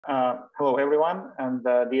Hello, everyone, and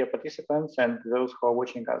dear participants and those who are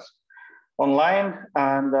watching us online.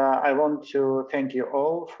 And I want to thank you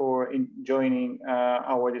all for joining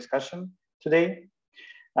our discussion today.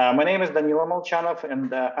 My name is Danilo Molchanov,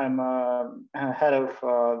 and I'm head of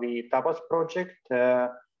the TAPAS project.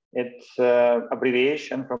 It's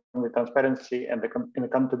abbreviation from the Transparency and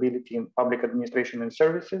Accountability in Public Administration and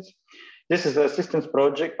Services. This is an assistance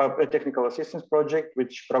project, a technical assistance project,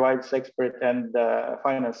 which provides expert and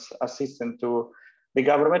finance assistance to the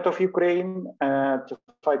government of Ukraine to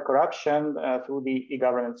fight corruption through the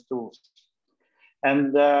e-governance tools.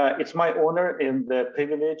 And it's my honor and the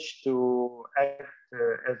privilege to act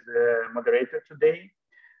as a moderator today.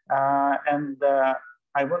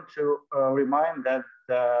 I want to remind that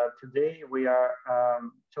today we are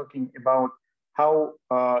talking about how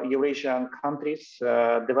Eurasian countries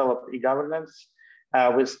develop e-governance,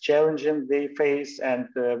 with challenges they face, and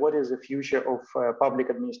what is the future of public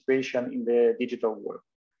administration in the digital world.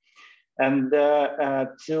 And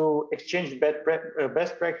to exchange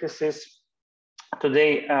best practices,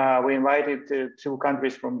 today we invited two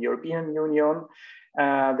countries from the European Union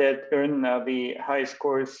that earned the high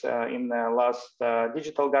scores in the last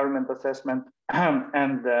digital government assessment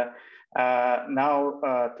and now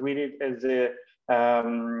treated as the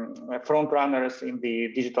front runners in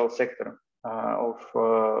the digital sector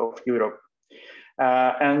of Europe.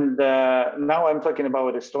 Now I'm talking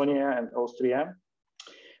about Estonia and Austria.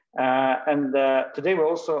 Today we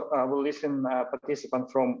also will listen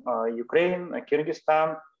participants from Ukraine,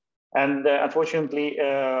 Kyrgyzstan, and unfortunately,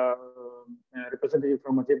 representative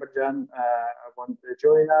from Azerbaijan want to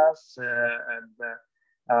join us,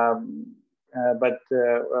 but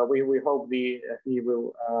we hope he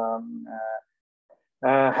will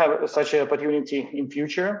have such an opportunity in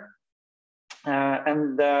future.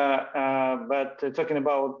 But talking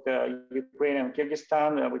about Ukraine and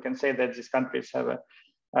Kyrgyzstan, we can say that these countries have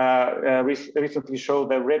recently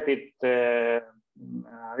showed a rapid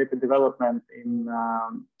development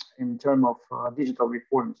in terms of digital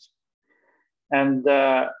reforms. And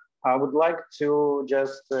I would like to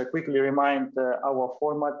just quickly remind our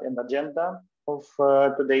format and agenda of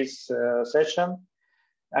today's session.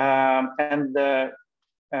 In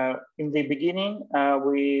the beginning,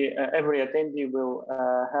 every attendee will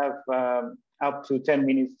have up to 10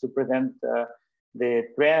 minutes to present the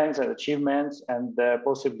trends and achievements and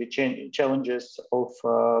possibly challenges of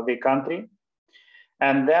the country.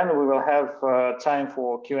 And then we will have time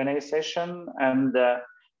for Q&A session. And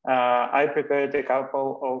I prepared a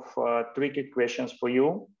couple of tricky questions for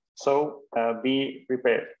you, so be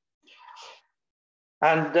prepared.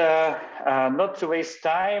 And not to waste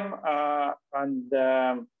time,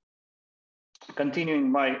 continuing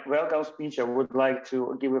my welcome speech, I would like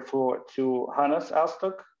to give the floor to Hannes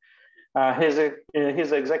Astok.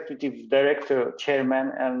 He's executive director,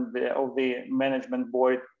 chairman, and of the management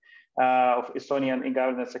board of Estonian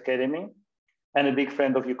e-governance academy, and a big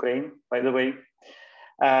friend of Ukraine, by the way.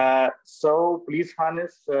 So please,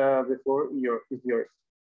 Hannes, the floor is yours.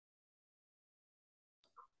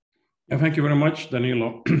 Yeah, thank you very much,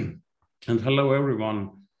 Danilo. And hello,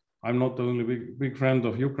 everyone. I'm not only a big friend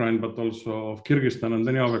of Ukraine, but also of Kyrgyzstan and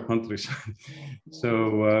many other countries.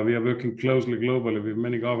 So we are working closely globally with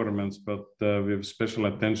many governments, but with special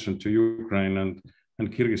attention to Ukraine and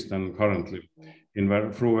Kyrgyzstan currently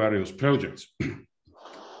through various projects.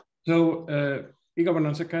 So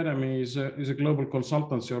e-Governance Academy is a global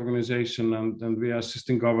consultancy organization, and we are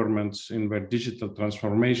assisting governments in their digital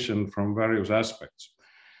transformation from various aspects.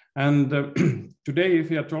 And today, if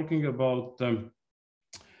we are talking about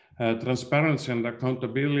transparency and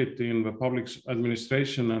accountability in the public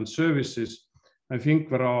administration and services, I think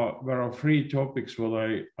there are three topics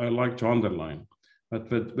that I like to underline. But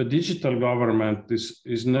the digital government is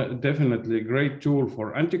definitely a great tool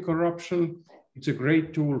for anti-corruption. It's a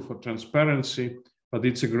great tool for transparency, but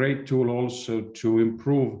it's a great tool also to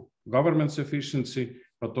improve government's efficiency,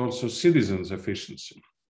 but also citizens' efficiency.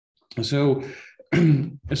 So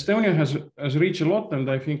Estonia has reached a lot, and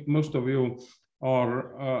I think most of you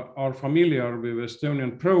are familiar with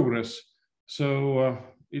Estonian progress. So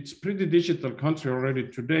it's pretty digital country already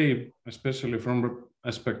today, especially from the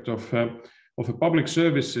aspect of public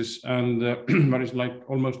services, and there is like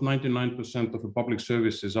almost 99% of the public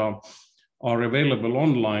services are available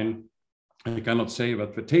online. I cannot say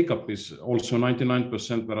that the take-up is also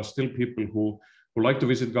 99%. There are still people who like to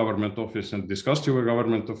visit government office and discuss with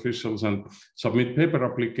government officials and submit paper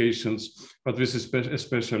applications, but this is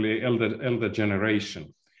especially elder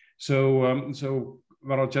generation. So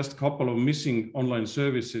there are just a couple of missing online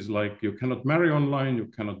services, like you cannot marry online, you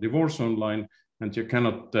cannot divorce online, and you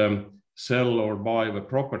cannot sell or buy the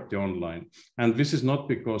property online. And this is not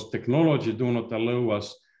because technology do not allow us.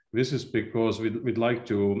 This is because we'd like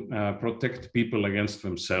to protect people against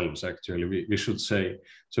themselves, actually, we should say.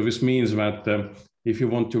 So this means that if you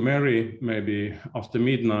want to marry maybe after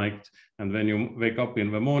midnight, and when you wake up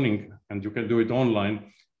in the morning, and you can do it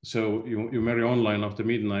online, so you marry online after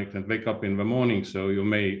midnight and wake up in the morning, so you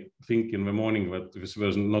may think in the morning that this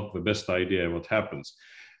was not the best idea what happens.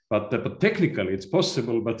 But technically it's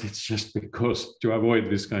possible, but it's just because to avoid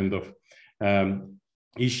this kind of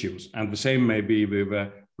issues. And the same may be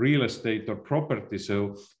with real estate or property.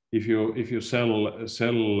 So if you sell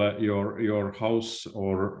your house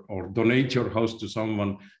or donate your house to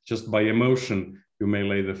someone just by emotion, you may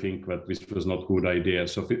later think that this was not a good idea.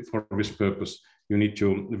 So for this purpose, you need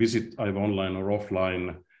to visit either online or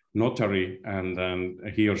offline notary, and then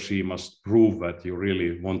he or she must prove that you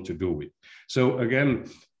really want to do it. So again,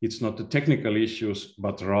 it's not the technical issues,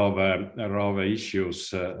 but rather issues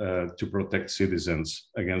to protect citizens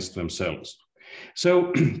against themselves.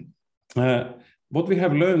 So what we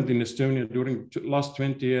have learned in Estonia during the last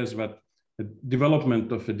 20 years, that the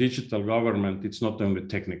development of a digital government, it's not only a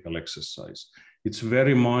technical exercise. It's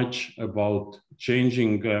very much about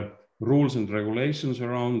changing rules and regulations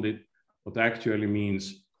around it. What actually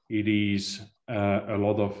means it is a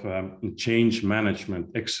lot of change management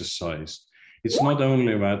exercise. It's not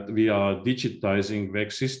only that we are digitizing the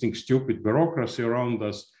existing stupid bureaucracy around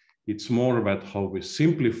us, it's more about how we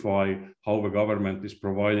simplify how the government is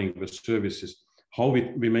providing the services, how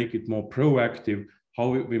we make it more proactive, how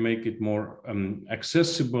we make it more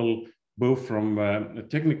accessible, both from a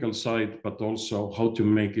technical side, but also how to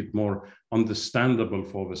make it more understandable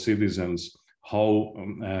for the citizens, how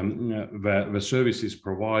the service is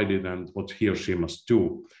provided and what he or she must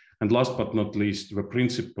do. And last but not least, the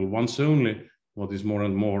principle once only, what is more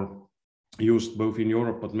and more used both in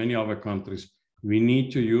Europe but many other countries, we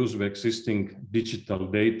need to use the existing digital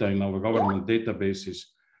data in our government databases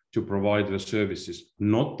to provide the services,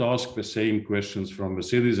 not ask the same questions from the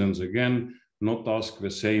citizens again, not ask the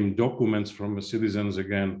same documents from the citizens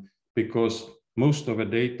again, because most of the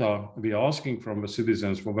data we are asking from the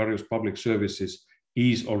citizens for various public services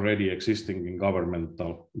is already existing in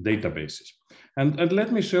governmental databases. And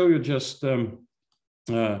let me show you just 3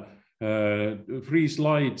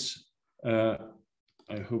 slides.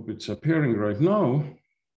 I hope it's appearing right now.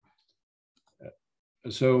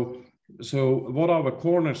 So what are the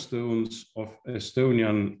cornerstones of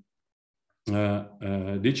Estonian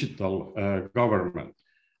digital government?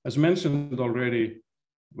 As mentioned already,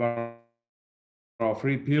 there are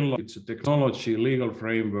 3 pillars. It's a technology, legal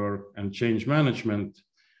framework, and change management.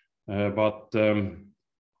 But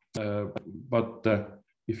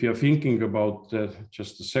if you're thinking about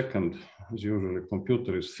just a second, as usually, the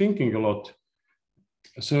computer is thinking a lot.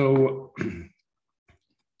 So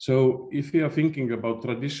if you are thinking about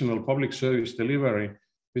traditional public service delivery,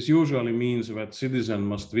 this usually means that citizen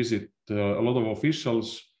must visit a lot of officials,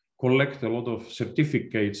 collect a lot of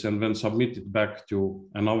certificates, and then submit it back to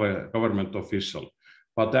another government official.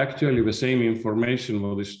 But actually the same information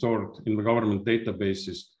what is stored in the government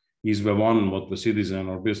databases is the one what the citizen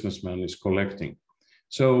or businessman is collecting.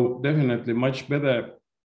 So definitely much better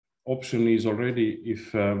option is already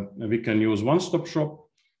if we can use one-stop shop,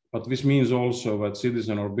 but this means also that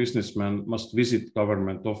citizen or businessman must visit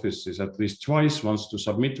government offices at least twice, once to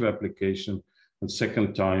submit the application, and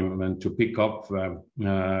second time when to pick up the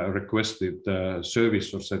requested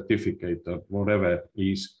service or certificate or whatever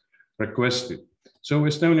is requested. So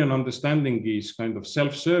Estonian understanding is kind of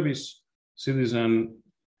self-service. Citizen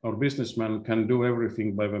or businessman can do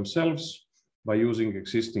everything by themselves by using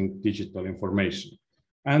existing digital information.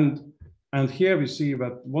 And here we see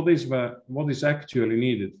that what is actually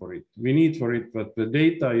needed for it. We need for it that the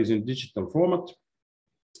data is in digital format,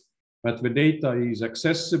 that the data is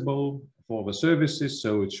accessible for the services,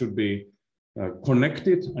 so it should be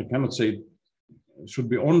connected. I cannot say it should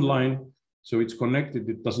be online, so it's connected.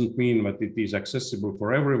 It doesn't mean that it is accessible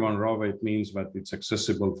for everyone, rather it means that it's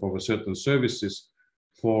accessible for certain services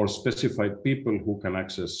for specified people who can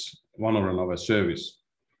access one or another service,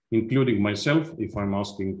 including myself if I'm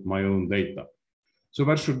asking my own data. So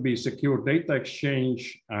there should be secure data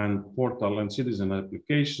exchange and portal and citizen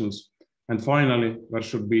applications. And finally, there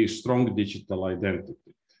should be strong digital identity.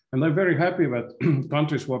 And I'm very happy that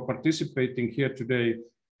countries who are participating here today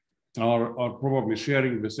are probably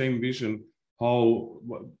sharing the same vision how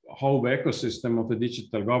the ecosystem of the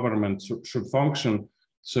digital government should function.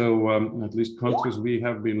 So at least countries we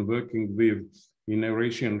have been working with in the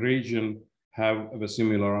Eurasian region have a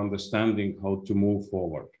similar understanding how to move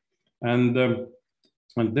forward. And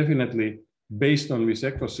definitely based on this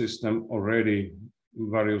ecosystem already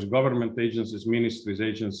various government agencies, ministries,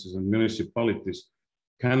 agencies, and municipalities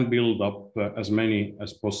can build up as many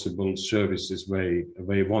as possible services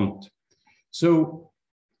they want.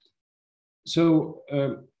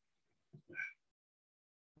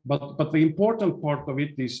 But the important part of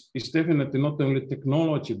it is definitely not only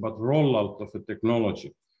technology, but rollout of the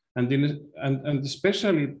technology. And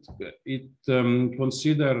especially it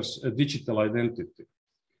considers a digital identity.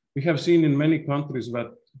 We have seen in many countries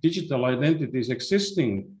that digital identity is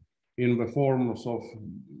existing in the forms of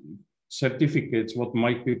certificates, what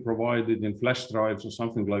might be provided in flash drives or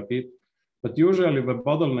something like it. But usually the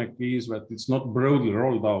bottleneck is that it's not broadly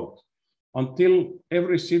rolled out. Until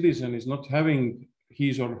every citizen is not having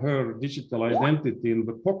his or her digital identity in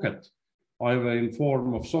the pocket, either in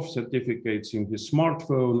form of soft certificates in his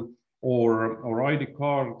smartphone or ID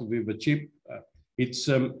card with a chip,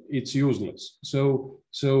 it's useless. So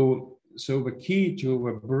the key to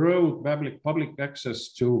a broad public access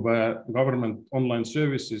to the government online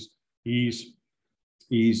services is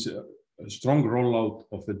a strong rollout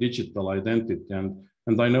of the digital identity.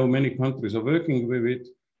 And I know many countries are working with it,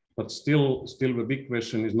 but still the big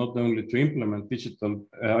question is not only to implement digital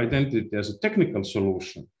identity as a technical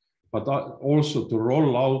solution, but also to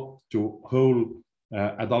roll out to whole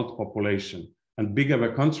adult population. And bigger the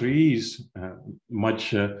country is,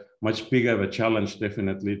 much bigger the challenge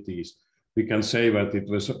definitely it is. We can say that it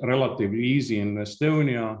was relatively easy in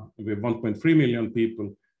Estonia with 1.3 million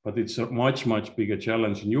people, but it's a much bigger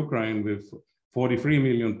challenge in Ukraine with 43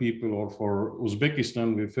 million people, or for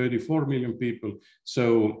Uzbekistan with 34 million people.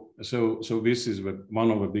 So this is one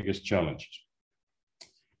of the biggest challenges.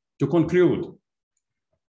 To conclude,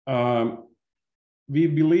 we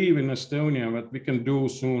believe in Estonia that we can do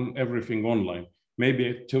soon everything online.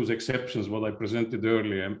 Maybe those exceptions, what I presented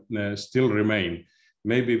earlier, still remain.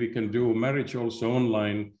 Maybe we can do marriage also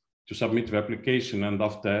online to submit the application, and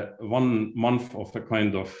after 1 month of a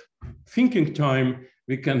kind of thinking time,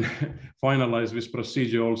 we can finalize this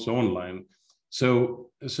procedure also online.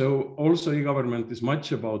 So also e-government is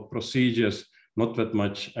much about procedures, not that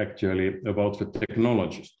much actually about the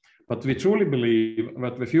technologies. But we truly believe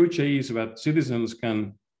that the future is that citizens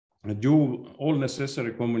can do all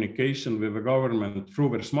necessary communication with the government through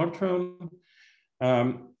their smartphone.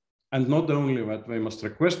 And not only that they must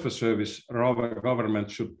request the service, rather government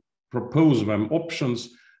should propose them options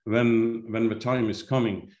when the time is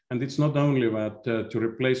coming. And it's not only that to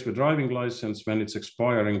replace the driving license when it's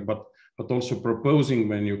expiring, but also proposing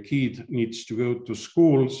when your kid needs to go to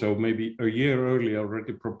school. So maybe a year early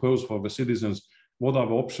already propose for the citizens what are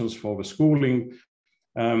the options for the schooling,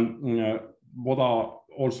 what are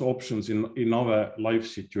also options in other life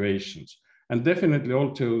situations. And definitely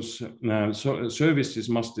all those services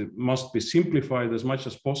must be simplified as much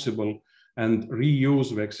as possible and reuse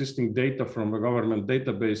the existing data from the government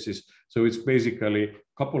databases. So it's basically a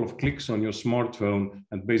couple of clicks on your smartphone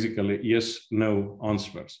and basically yes, no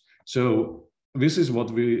answers. So this is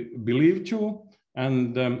what we believe to.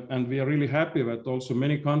 And we are really happy that also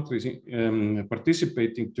many countries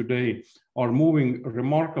participating today are moving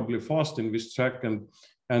remarkably fast in this track, and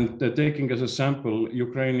taking as a sample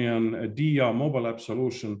Ukrainian DIA mobile app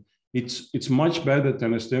solution. It's much better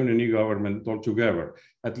than Estonian e-government altogether.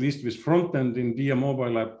 At least this front end in DIA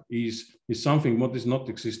mobile app is something what is not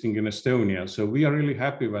existing in Estonia. So we are really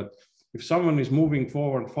happy that if someone is moving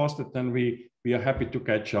forward faster than we are happy to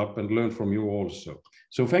catch up and learn from you also.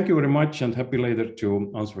 So thank you very much, and happy later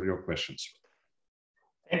to answer your questions.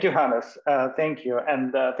 Thank you, Hannes. Thank you.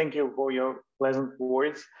 And thank you for your pleasant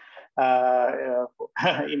words in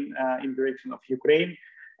direction of Ukraine.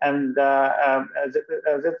 And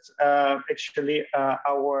that's actually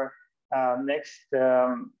our next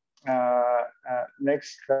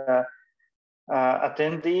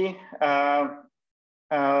attendee,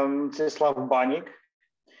 Mstyslav Banik.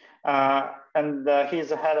 And he's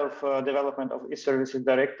the head of development of e-services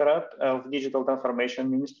directorate of digital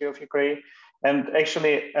transformation ministry of Ukraine. And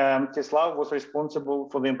actually, Mstyslav was responsible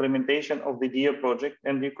for the implementation of the DIA project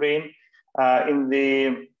in Ukraine in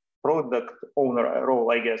the product owner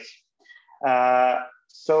role, I guess.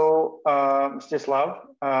 So Mstyslav,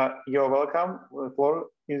 you're welcome. The floor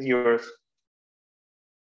is yours.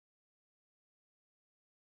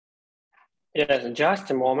 Yes,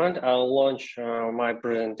 just a moment. I'll launch my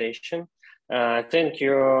presentation. Thank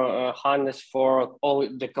you, Hannes, for all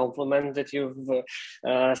the compliments that you've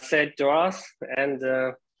said to us, and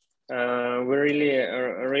we're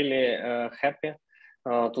really happy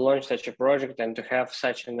to launch such a project and to have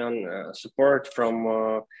such a support from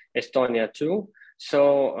Estonia too. So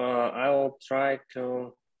I will try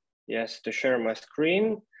to share my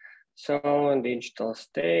screen. So digital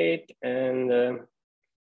state and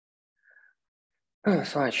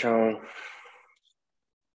slideshow.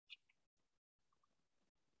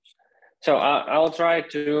 So I'll try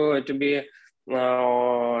to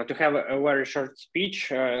have a very short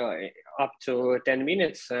speech, up to 10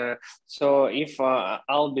 minutes. So if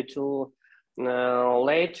I'll be too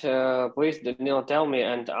late, please Danilo tell me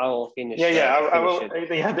and I'll finish. I will.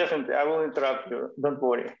 Yeah, definitely. I will interrupt you. Don't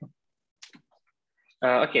worry.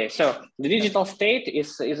 Okay, so the digital state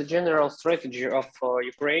is a general strategy of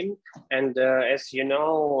Ukraine. And as you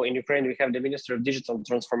know, in Ukraine, we have the Ministry of Digital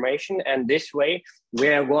Transformation. And this way, we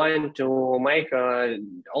are going to make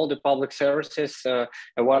all the public services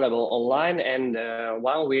available online. And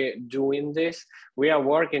while we're doing this, we are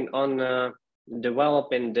working on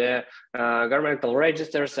developing the governmental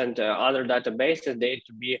registers and other databases. They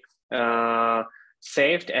to be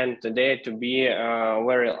saved and they to be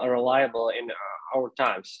very reliable in our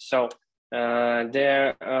times. So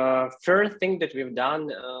the first thing that we've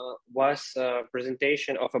done was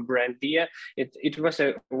presentation of a brand idea. It was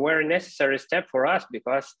a very necessary step for us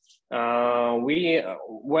because we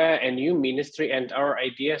were a new ministry and our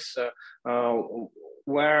ideas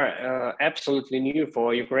were absolutely new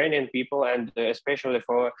for Ukrainian people and especially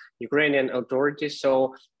for Ukrainian authorities.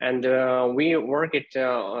 So, and we worked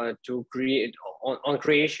to create on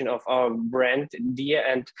creation of our brand idea,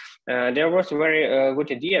 and there was a very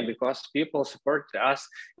good idea because people supported us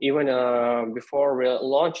even before we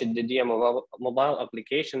launched the DIA mobile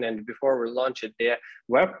application and before we launched the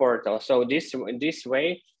web portal. So this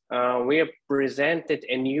way, we presented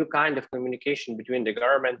a new kind of communication between the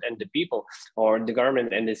government and the people, or the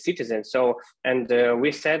government and the citizens. So, and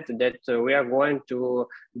we said that we are going to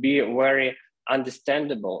be very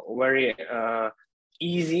understandable, very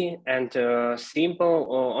easy and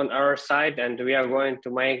simple on our side, and we are going to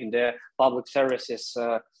make the public services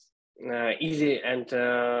easy and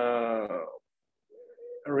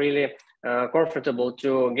really comfortable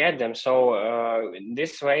to get them. So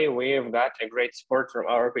this way we've got a great support from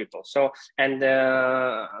our people. So, and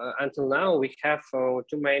until now we have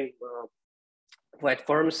two main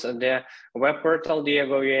platforms, the web portal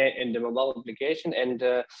DIA and the mobile application. And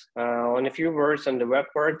on a few words on the web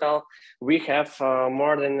portal, we have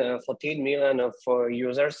more than 14 million of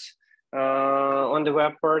users on the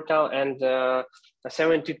web portal and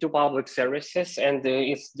 72 public services. And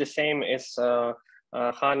it's the same as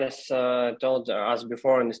Hannes told us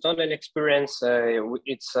before in the Estonian experience.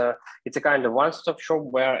 It's a kind of one-stop shop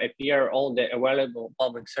where appear all the available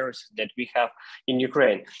public services that we have in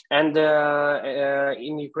Ukraine. And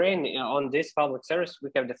in Ukraine, on this public service,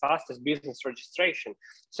 we have the fastest business registration.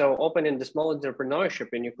 So opening the small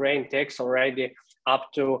entrepreneurship in Ukraine takes already up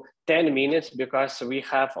to 10 minutes because we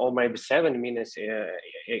have, or maybe 7 minutes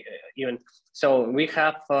even. So we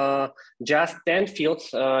have just 10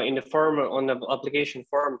 fields in the form, on the application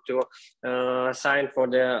form to sign for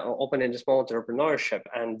the opening the small entrepreneurship.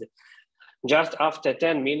 And just after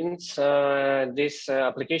 10 minutes, this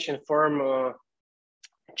application form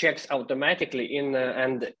checks automatically in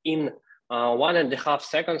and in 1.5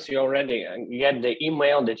 seconds, you already get the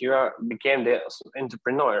email that you became the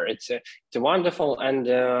entrepreneur. It's wonderful, and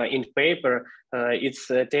in paper,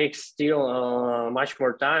 it takes still much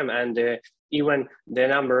more time, and even the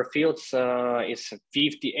number of fields is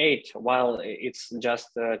 58, while it's just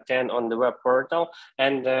 10 on the web portal.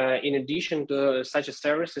 And in addition to such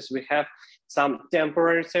services, we have some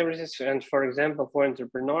temporary services. And for example, for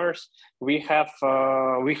entrepreneurs, we had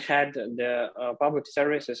the public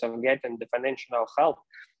services of getting the financial help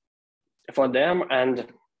for them. And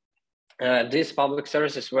these public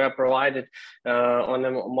services were provided on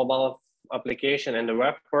a mobile application and the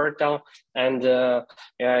web portal. And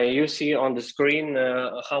you see on the screen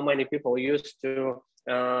how many people used to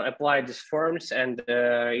apply these forms. And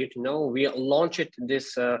we launched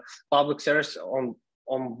this public service on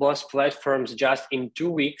both platforms just in 2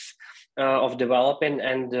 weeks of development.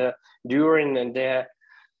 And during the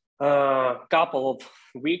couple of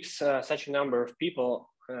weeks, such a number of people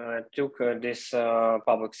took this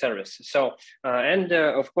public service. So, and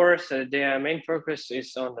of course, their main focus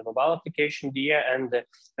is on the mobile application DIA. And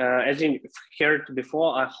as you heard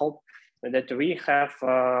before, I hope that we have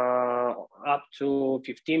up to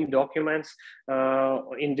 15 documents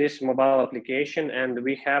in this mobile application, and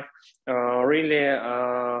we have really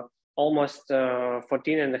almost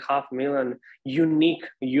 14.5 million unique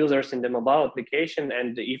users in the mobile application.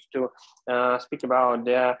 And if to speak about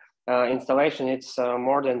the installation, it's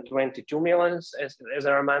more than 22 million, as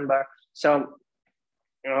I remember. So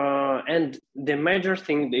And the major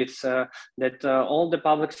thing is that all the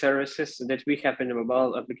public services that we have in the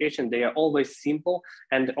mobile application, they are always simple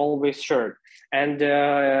and always shared. And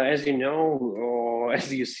as you know, or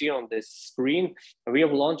as you see on this screen, we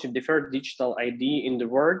have launched the first digital ID in the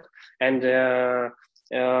world, and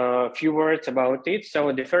a few words about it.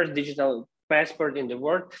 So the first digital passport in the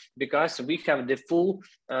world, because we have the full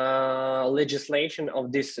legislation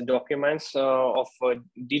of these documents of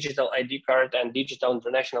digital ID card and digital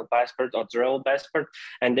international passport or travel passport,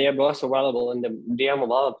 and they are both available in the DIA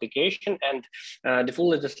mobile application. And the full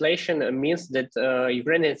legislation means that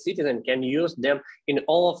Ukrainian citizen can use them in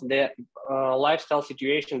all of the lifestyle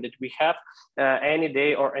situation that we have any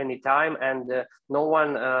day or any time, and no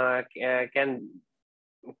one can't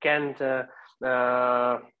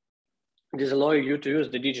disallow you to use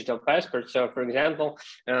the digital passport. So, for example,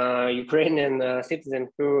 Ukrainian citizens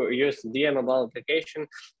who use the mobile application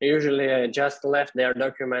usually just left their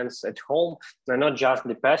documents at home, not just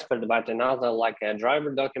the passport, but another like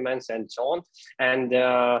driver documents and so on. And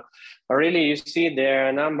really, you see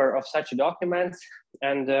the number of such documents.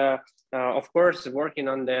 And of course, working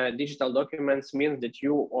on the digital documents means that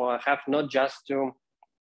you have not just to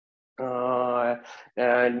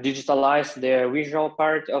digitalize the visual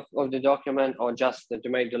part of the document or just to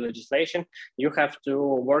make the legislation. You have to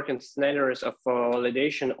work in scenarios of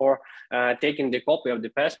validation or taking the copy of the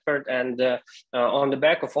passport, and on the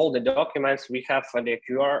back of all the documents we have the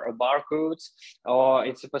QR or barcodes, or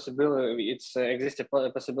it's a possibility, exists a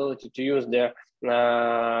possibility to use the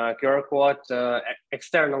QR code,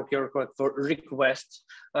 external QR code for requests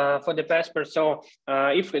for the passport. So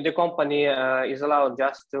if the company is allowed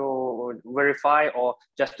just to verify or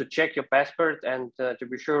just to check your passport and to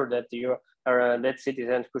be sure that you are that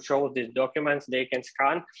citizen who shows these documents, they can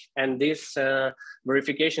scan, and this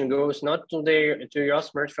verification goes not to your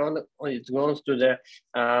smartphone, it goes to the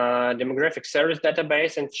demographic service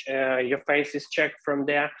database, and your face is checked from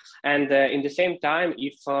there. And in the same time,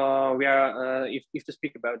 if we are if to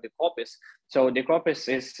speak about the copies, so the copies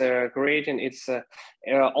is creating its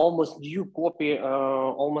almost new copy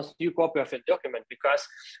of a document, because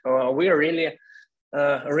we really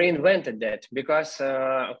reinvented that, because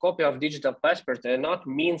a copy of digital passport not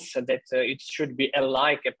means that it should be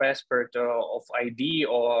like a passport of ID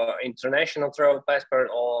or international travel passport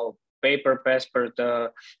or paper passport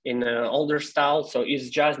in older style. So it's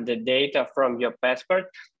just the data from your passport,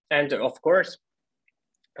 and of course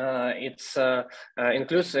it's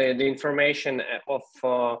includes the information of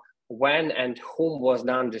when and whom was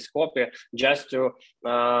done this copy, just to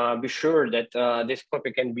be sure that this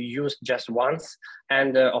copy can be used just once.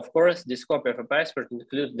 And of course, this copy of a passport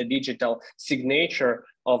includes the digital signature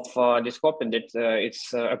of this copy that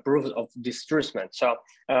it's approved of disbursement. So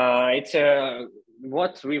it's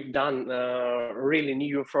what we've done really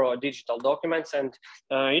new for digital documents. And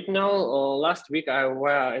last week I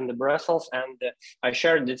was in the Brussels, and I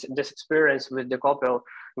shared this experience with the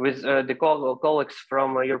colleagues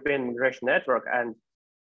from European Migration Network, and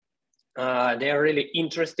they are really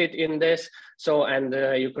interested in this. So, and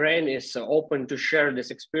Ukraine is open to share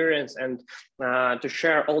this experience and to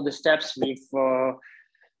share all the steps we've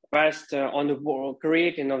passed on the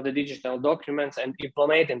creating of the digital documents and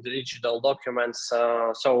implementing the digital documents.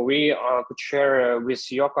 So we could share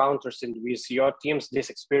with your counters and with your teams this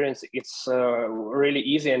experience. It's really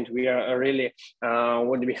easy, and we are really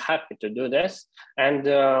would be happy to do this. And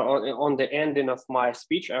on the ending of my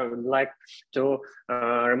speech, I would like to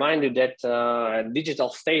remind you that digital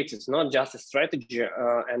state is not just a strategy,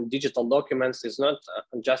 and digital documents is not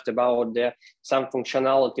just about some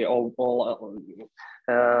functionality or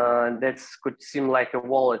that could seem like a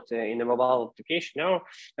wallet in a mobile application. No,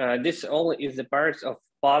 this all is a part of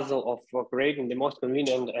puzzle of creating the most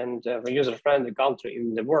convenient and user-friendly country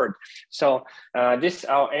in the world. So this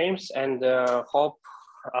are our aims, and hope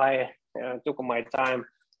I took my time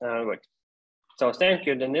with. So thank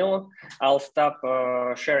you, Danilo. I'll stop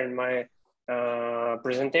sharing my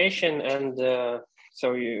presentation, and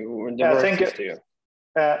so the word is to you.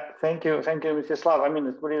 Thank you, Mstyslav. I mean,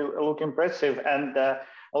 it really look impressive, and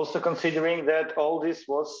also considering that all this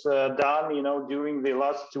was done, during the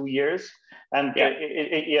last 2 years, and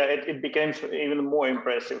it became even more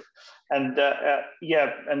impressive. And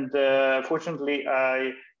fortunately,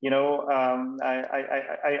 I'm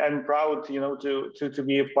proud, to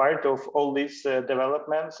be a part of all these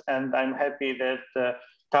developments, and I'm happy that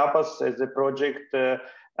TAPAS as a project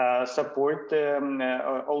support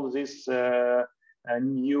all these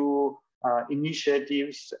new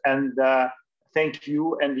initiatives, and thank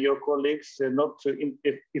you and your colleagues not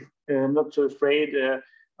too afraid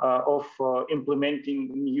of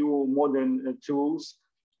implementing new modern tools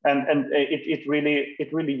and it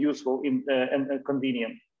really useful and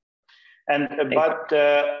convenient. And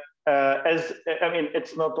as I mean,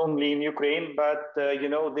 it's not only in Ukraine, but you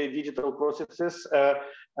know, the digital processes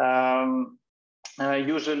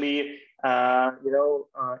usually you know,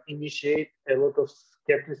 initiate a lot of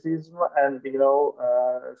skepticism and you know,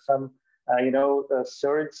 some you know,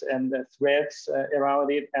 threats and threats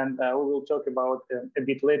around it, and we will talk about a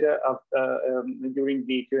bit later during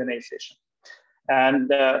the Q&A session. And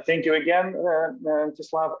thank you again,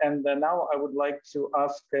 Mstyslav. And now I would like to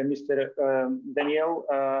ask Mr. Daniel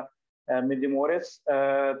Medimores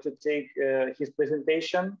to take his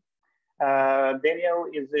presentation. Daniel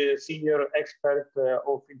is a senior expert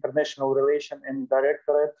of international relations and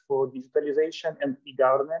directorate for digitalization and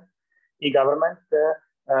e-government,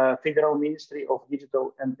 Federal Ministry of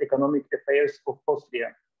Digital and Economic Affairs of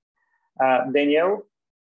Austria. Daniel,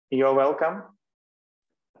 you're welcome.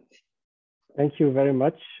 Thank you very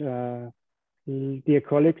much, dear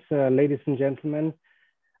colleagues, ladies and gentlemen.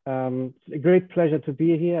 It's a great pleasure to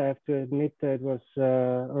be here. I have to admit that it was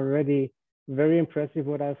already very impressive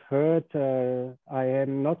what I've heard. I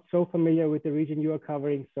am not so familiar with the region you are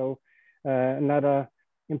covering, so another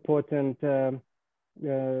important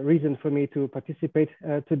reason for me to participate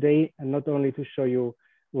today, and not only to show you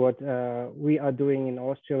what we are doing in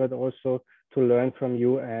Austria, but also to learn from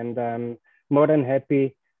you. And I'm more than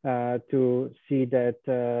happy to see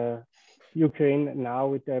that Ukraine now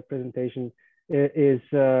with their presentation is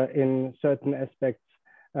in certain aspects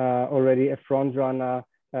already a front runner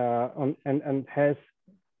and has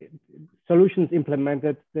solutions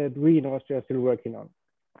implemented that we in Austria are still working on.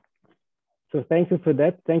 So thank you for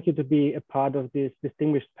that. Thank you to be a part of this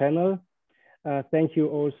distinguished panel. Thank you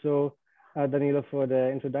also, Danilo, for the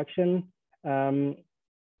introduction.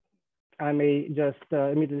 I may just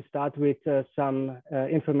immediately start with some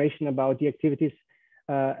information about the activities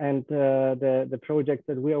and the projects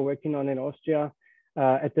that we are working on in Austria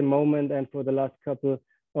at the moment and for the last couple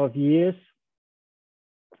of years.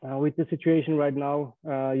 With the situation right now,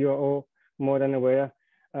 you are all more than aware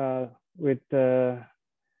with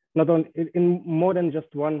not only in more than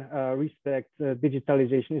just one respect,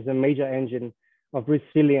 digitalization is a major engine of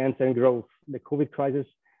resilience and growth. The COVID crisis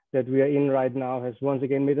that we are in right now has once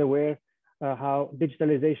again made aware how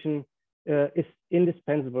digitalization is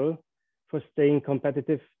indispensable for staying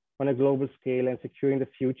competitive on a global scale and securing the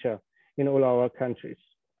future in all our countries.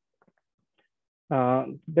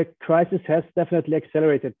 The crisis has definitely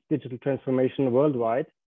accelerated digital transformation worldwide.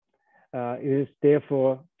 It is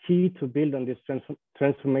therefore key to build on this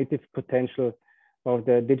transformative potential of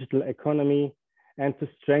the digital economy and to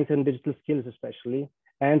strengthen digital skills especially,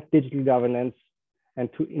 and digital governance, and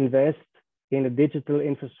to invest in the digital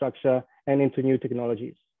infrastructure and into new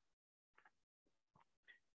technologies.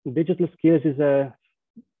 Digital skills is a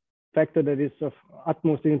factor that is of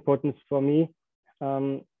utmost importance for me.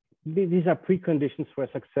 These are preconditions for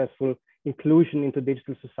a successful inclusion into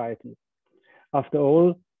digital society. After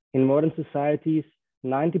all, in modern societies,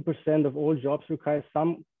 90% of all jobs require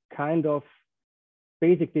some kind of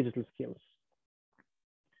basic digital skills.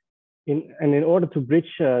 In order to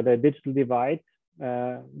bridge the digital divide,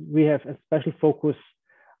 we have a special focus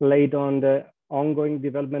laid on the ongoing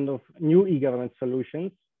development of new e-government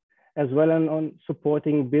solutions, as well as on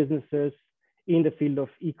supporting businesses in the field of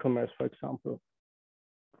e-commerce, for example.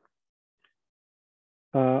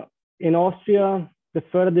 In Austria, the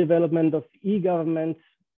further development of e-government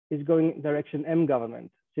is going in direction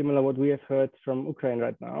M-government, similar to what we have heard from Ukraine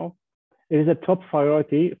right now. It is a top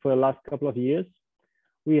priority for the last couple of years.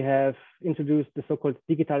 We have introduced the so-called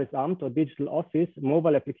Digitalization or digital office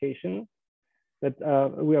mobile application that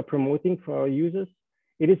we are promoting for our users.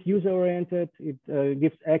 It is user-oriented. It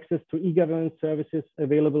gives access to e-government services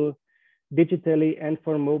available digitally and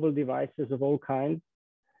for mobile devices of all kinds.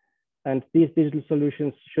 And these digital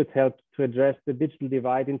solutions should help to address the digital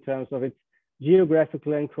divide in terms of its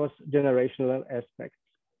geographical and cross-generational aspects.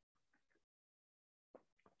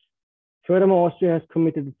 Furthermore, Austria has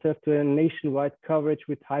committed itself to a nationwide coverage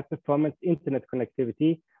with high-performance internet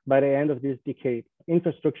connectivity by the end of this decade,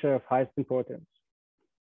 infrastructure of highest importance.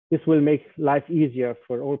 This will make life easier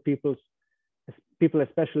for all people,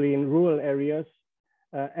 especially in rural areas,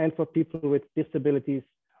 and for people with disabilities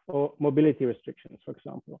or mobility restrictions, for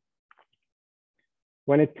example.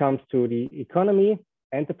 When it comes to the economy,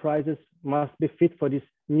 enterprises must be fit for these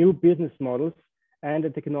new business models and the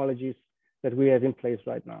technologies that we have in place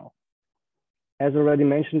right now. As already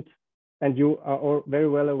mentioned, and you are all very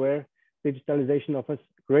well aware, digitalization offers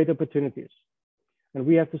great opportunities. And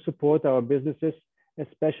we have to support our businesses,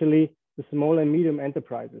 especially the small and medium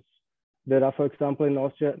enterprises, There are, for example, in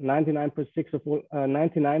Austria,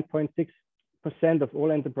 99.6% of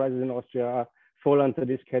all enterprises in Austria fall under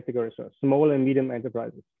this category, so small and medium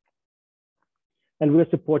enterprises. And we're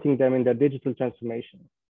supporting them in their digital transformation.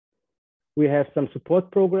 We have some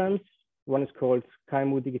support programs. One is called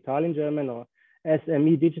KMU Digital in German, or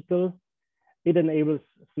SME Digital. It enables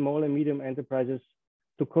small and medium enterprises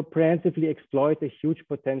to comprehensively exploit the huge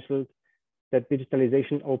potential that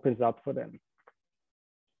digitalization opens up for them.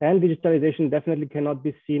 And digitalization definitely cannot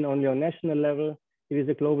be seen only on national level. It is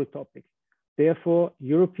a global topic. Therefore,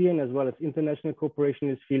 European as well as international cooperation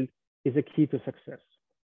in this field is a key to success.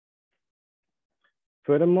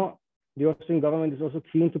 Furthermore, the Austrian government is also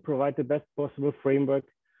keen to provide the best possible framework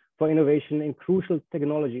for innovation in crucial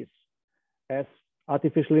technologies, as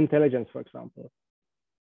artificial intelligence, for example.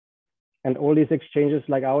 And all these exchanges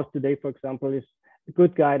like ours today, for example, is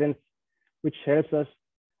good guidance, which helps us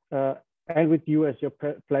and with you as your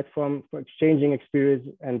platform for exchanging experience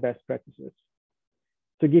and best practices.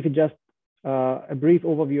 To give you just a brief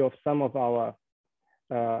overview of some of our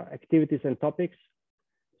activities and topics.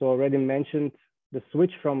 So already mentioned the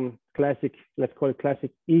switch from classic, let's call it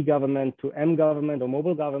classic e-government to m-government or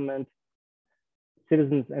mobile government.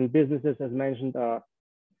 Citizens and businesses, as mentioned, are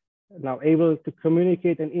now able to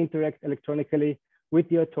communicate and interact electronically with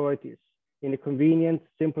the authorities in a convenient,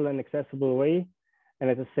 simple, and accessible way, and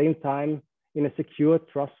at the same time in a secure,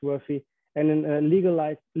 trustworthy, and in a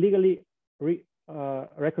legally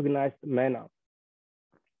recognized manner.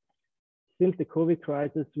 Since the COVID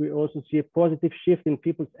crisis, we also see a positive shift in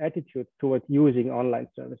people's attitude toward using online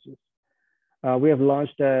services. We have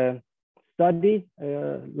launched a study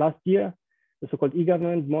last year, the so-called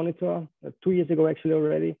e-government monitor, 2 years ago actually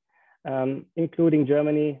already, including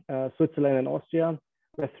Germany, Switzerland, and Austria,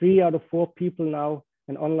 where 3 out of 4 people now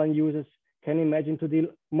and online users can imagine to deal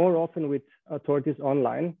more often with authorities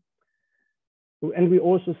online. And we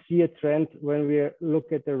also see a trend when we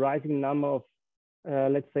look at the rising number of,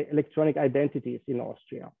 let's say, electronic identities in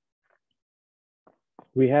Austria.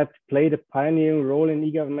 We have played a pioneering role in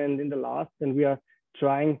e-government in the last, and we are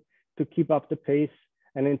trying to keep up the pace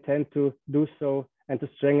and intend to do so and to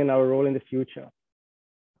strengthen our role in the future.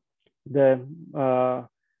 The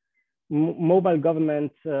mobile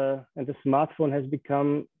government and the smartphone has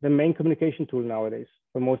become the main communication tool nowadays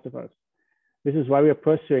for most of us. This is why we are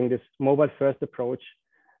pursuing this mobile-first approach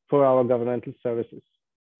for our governmental services.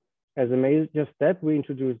 As a major step, we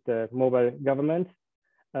introduced the mobile government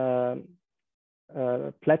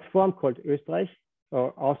platform called Österreich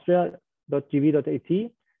or Austria.gv.at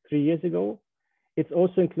 3 years ago. It's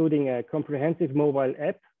also including a comprehensive mobile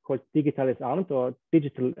app called Digitalization or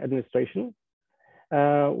Digital Administration,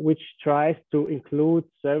 which tries to include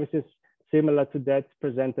services similar to that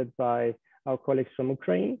presented by our colleagues from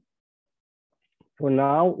Ukraine. For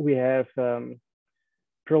now, we have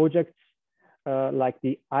projects like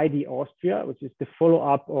the ID Austria, which is the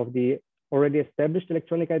follow-up of the already established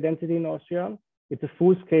electronic identity in Austria. It's a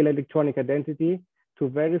full-scale electronic identity to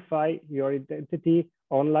verify your identity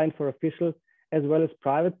online for official as well as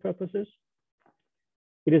private purposes.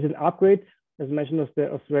 It is an upgrade, as mentioned, of the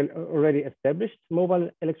already established mobile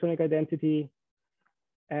electronic identity.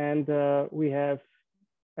 And we have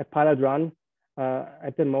a pilot run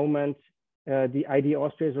at the moment. The ID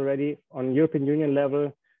Austria is already on European Union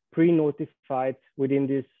level, pre-notified within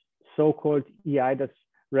this so-called eIDAS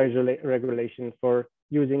regulation for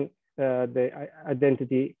using the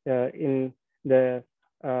identity in the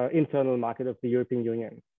internal market of the European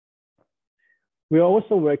Union. We are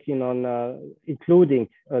also working on including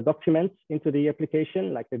documents into the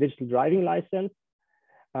application, like the digital driving license.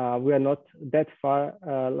 We are not that far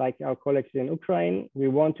like our colleagues in Ukraine. We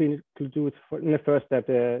want to include in the first step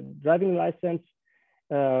the driving license.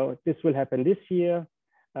 This will happen this year.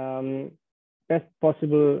 Best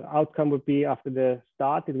possible outcome would be after the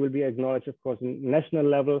start. It will be acknowledged, of course, on national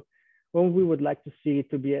level. When we would like to see it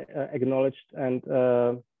to be acknowledged and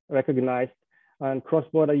recognized on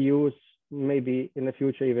cross-border use, maybe in the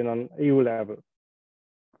future even on EU level.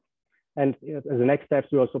 And as the next steps,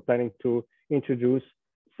 we're also planning to introduce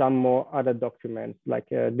some more other documents like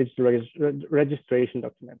digital registration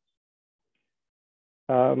documents.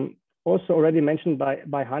 Also already mentioned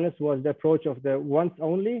by Hannes was the approach of the once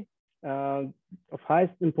only, of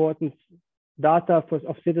highest importance. Data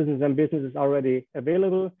of citizens and businesses already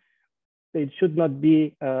available. It should not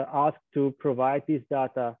be asked to provide these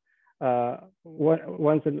data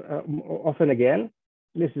once and often again.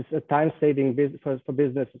 This is a time-saving for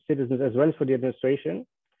business citizens as well as for the administration.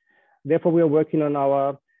 Therefore, we are working on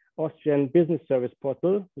our Austrian business service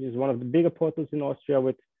portal, which is one of the bigger portals in Austria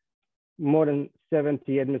with more than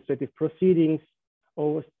 70 administrative proceedings,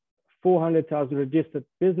 over 400,000 registered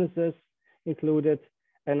businesses included,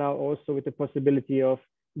 and now also with the possibility of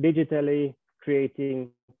digitally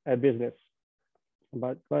creating a business,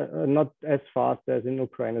 but not as fast as in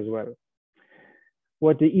Ukraine as well.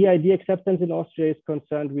 What the EID acceptance in Austria is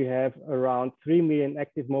concerned, we have around 3 million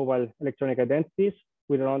active mobile electronic identities,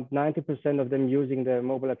 with around 90% of them using the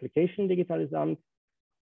mobile application Digitalizamt,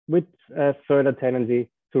 with a further tendency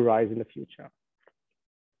to rise in the future.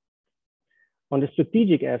 On the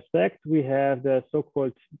strategic aspect, we have the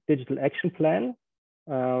so-called Digital Action Plan,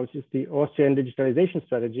 which is the Austrian Digitalization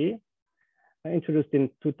Strategy, introduced in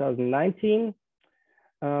 2019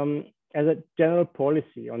 as a general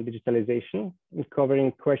policy on digitalization,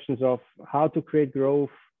 covering questions of how to create growth,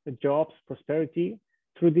 jobs, prosperity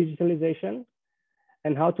through digitalization,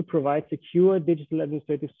 and how to provide secure digital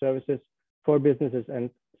administrative services for businesses and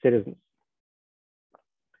citizens.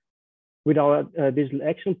 With our Digital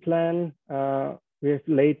Action Plan, we have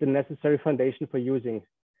laid the necessary foundation for using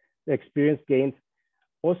the experience gained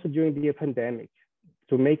also during the pandemic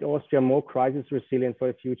to make Austria more crisis resilient for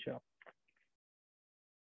the future.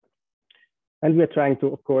 And we are trying to,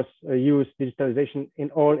 of course, use digitalization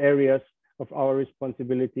in all areas of our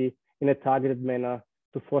responsibility in a targeted manner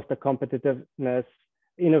to foster competitiveness,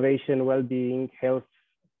 innovation, well-being, health,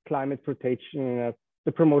 climate protection,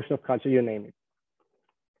 the promotion of culture, you name it.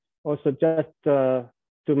 Also, just to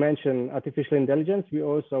mention artificial intelligence, we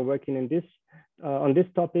also are working in this, on this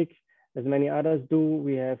topic, as many others do.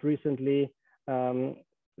 We have recently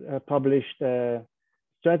published a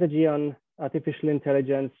strategy on artificial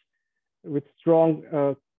intelligence with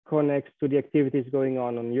strong connects to the activities going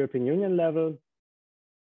on European Union level.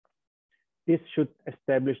 This should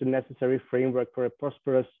establish the necessary framework for a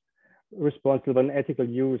prosperous, responsible, and ethical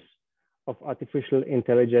use of artificial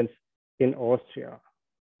intelligence in Austria.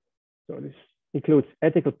 So this includes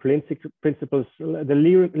ethical principles,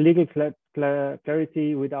 the legal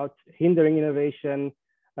clarity without hindering innovation,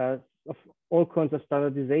 of all kinds of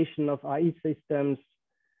standardization of AI systems,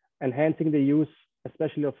 enhancing the use,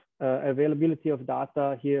 especially of availability of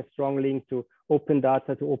data, here strong link to open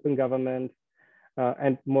data, to open government,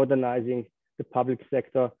 and modernizing the public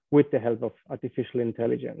sector with the help of artificial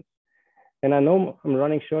intelligence. And I know I'm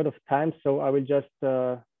running short of time, so I will just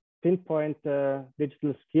pinpoint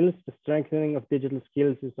digital skills. The strengthening of digital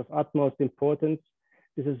skills is of utmost importance.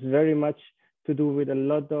 This is very much to do with a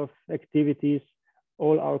lot of activities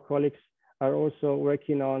all our colleagues are also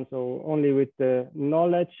working on. So only with the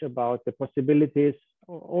knowledge about the possibilities,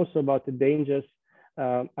 also about the dangers,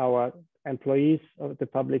 our employees of the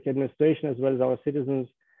public administration, as well as our citizens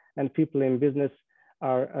and people in business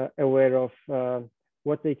are aware of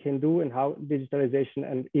what they can do and how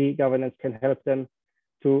digitalization and e-governance can help them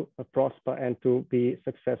to prosper and to be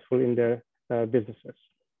successful in their businesses.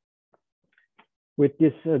 With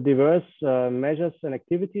these diverse measures and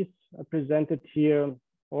activities presented here,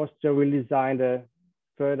 Austria will design the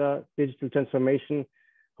further digital transformation,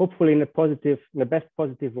 hopefully in the best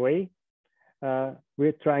positive way.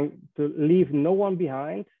 We're trying to leave no one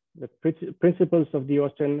behind. The principles of the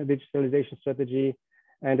Austrian Digitalization Strategy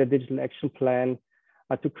and the Digital Action Plan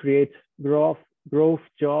are to create growth,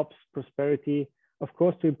 jobs, prosperity, of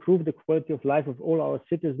course, to improve the quality of life of all our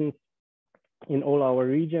citizens in all our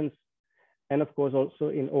regions, and of course also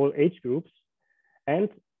in all age groups, and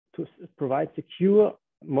to provide secure,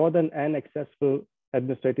 modern and accessible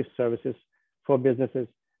administrative services for businesses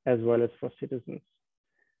as well as for citizens.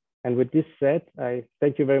 And with this said, I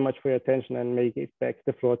thank you very much for your attention and may give back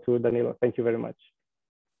the floor to Danilo. Thank you very much.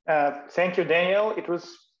 Thank you, Daniel. It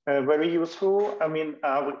was very useful. I mean,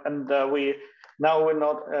 we now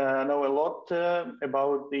know a lot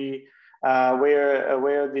about the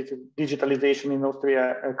where this digitalization in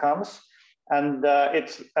Austria comes, and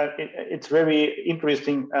it's very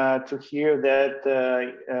interesting to hear that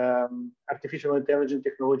artificial intelligence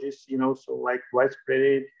technologies, so like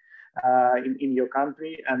widespread in your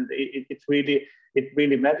country, and it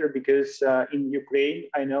really matters because in Ukraine,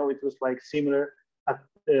 I know it was like similar.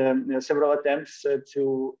 Several attempts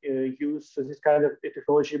to use this kind of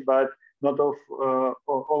technology, but not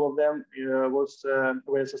all of them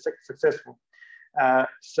were successful. Yeah,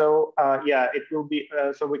 it will be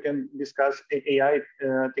so we can discuss AI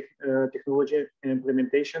technology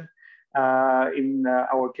implementation in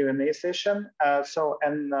our Q&A session.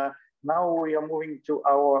 Now we are moving to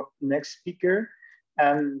our next speaker,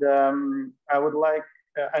 and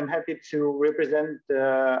I'm happy to represent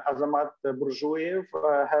Azamat Burjuev,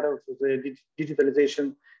 head of the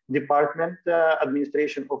Digitalization Department,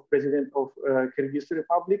 Administration of President of Kyrgyz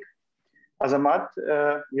Republic. Azamat,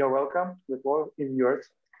 you're welcome. The floor is yours.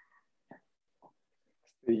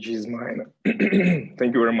 Stage is mine.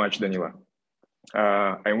 Thank you very much, Danila.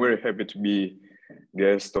 I'm very happy to be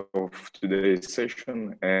guest of today's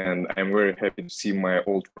session, and I'm very happy to see my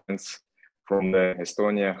old friends from the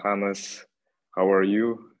Estonia. Hannes, how are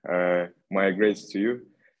you? My greats to you.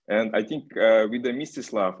 And I think with the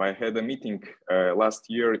Mstyslav, I had a meeting last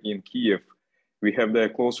year in Kiev. We have the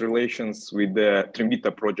close relations with the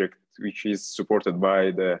Trembita project, which is supported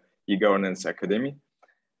by the e-governance academy.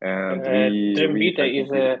 And Trembita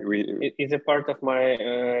is a part of my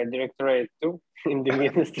directorate too in the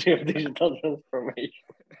Ministry of Digital Transformation.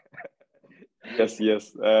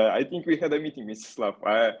 Yes. I think we had a meeting, Mstyslav.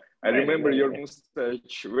 I remember your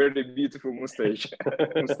mustache, very beautiful mustache.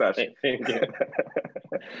 Thank you.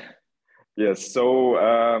 Yes, so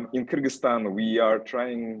in Kyrgyzstan, we are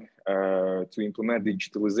trying to implement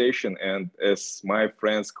digitalization. And as my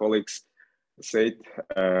friends, colleagues said,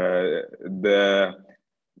 the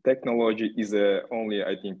technology is only,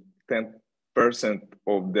 I think, 10%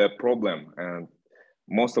 of the problem. And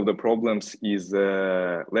most of the problems is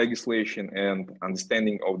legislation and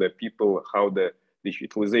understanding of the people, how the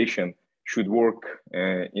digitalization should work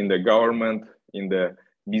in the government, in the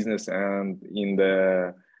business, and in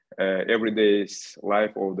the everyday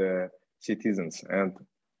life of the citizens. And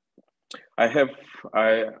I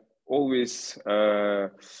always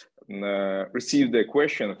received a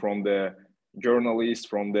question from the journalists,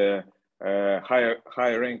 from the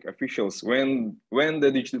higher rank officials, when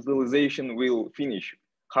the digitalization will finish,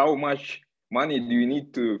 how much money do you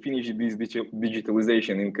need to finish this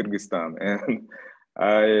digitalization in Kyrgyzstan? And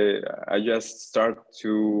I just start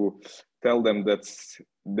to tell them that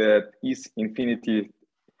is infinity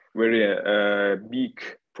very big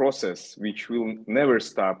process which will never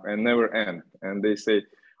stop and never end. And they say,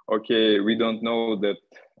 okay, we don't know that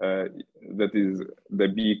that is the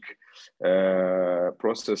big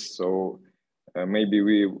process, so maybe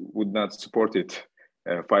we would not support it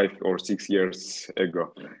 5 or 6 years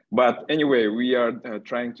ago. But anyway, we are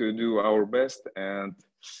trying to do our best, and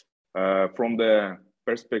from the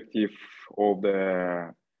perspective of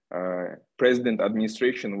the president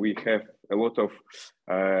administration, we have a lot of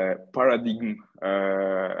paradigm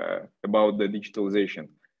about the digitalization.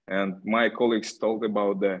 And my colleagues talked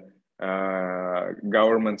about the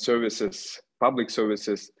government services, public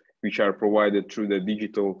services, which are provided through the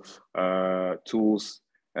digital tools.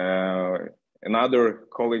 And other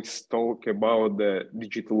colleagues talk about the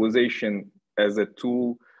digitalization as a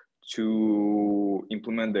tool to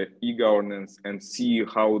implement the e-governance and see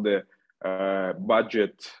how the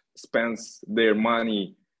budget spends their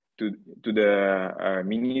money to the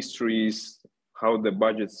ministries, how the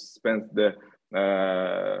budget spends the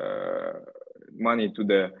money to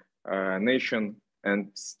the nation,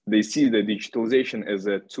 and they see the digitalization as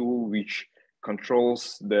a tool which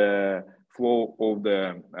controls the flow of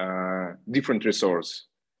the different resource,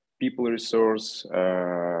 people resource,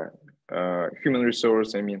 human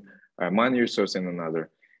resource, I mean, money resource, and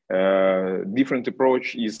another. Different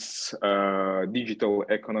approach is digital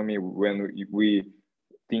economy, when we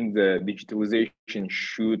think the digitalization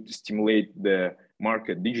should stimulate the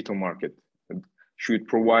market, digital market, should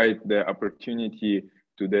provide the opportunity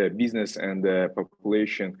to the business and the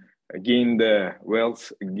population gain the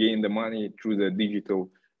wealth, gain the money through the digital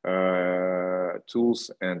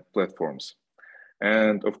tools and platforms.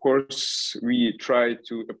 And of course, we try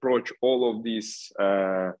to approach all of these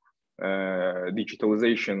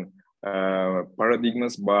digitalization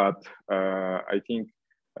paradigms, but I think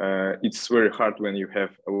it's very hard when you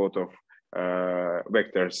have a lot of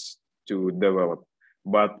vectors to develop.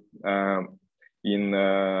 But in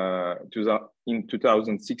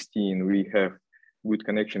 2016, we have good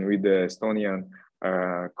connection with the Estonian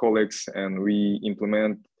colleagues, and we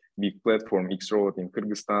implement big platform X-Road in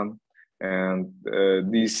Kyrgyzstan. And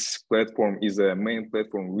this platform is a main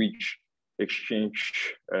platform which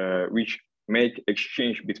make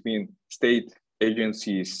exchange between state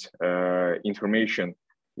agencies information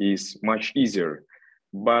is much easier.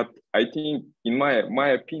 But I think, in my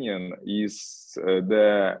opinion, is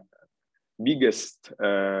the biggest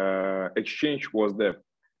exchange was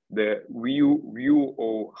the view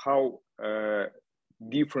of how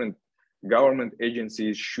different government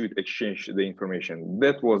agencies should exchange the information.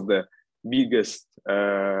 That was the biggest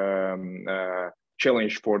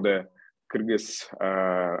challenge for the Kyrgyz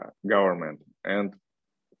government. And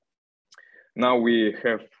now we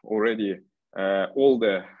have already all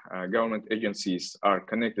the government agencies are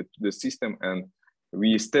connected to the system, and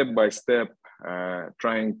we step by step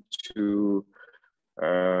trying to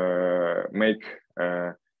make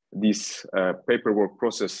this paperwork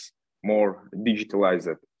process more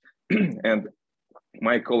digitalized. And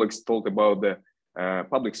my colleagues talked about the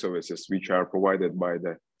public services which are provided by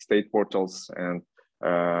the state portals and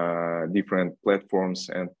different platforms.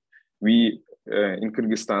 And we in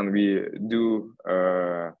Kyrgyzstan, we do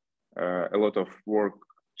a lot of work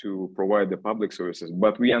to provide the public services,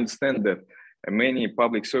 but we understand that many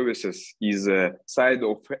public services is a side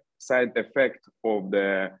effect of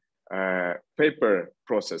the paper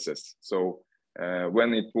processes. So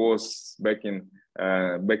when it was back in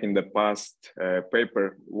the past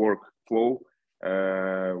paper workflow,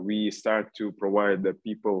 we start to provide the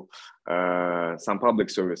people some public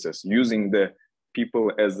services using the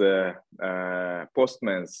people as a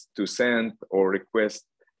postmen to send or request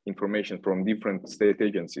information from different state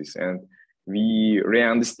agencies. And we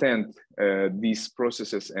re-understand these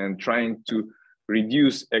processes and trying to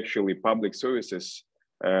reduce actually public services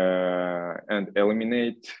and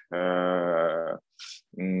eliminate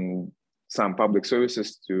some public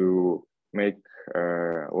services to make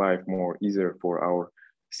life more easier for our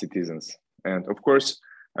citizens. And of course,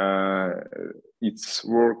 it's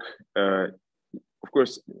work. Of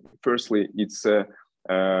course, firstly, it's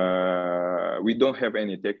we don't have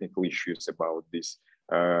any technical issues about this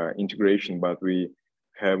integration, but we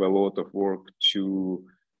have a lot of work to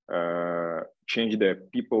change the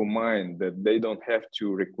people mind that they don't have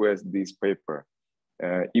to request this paper.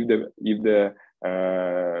 If the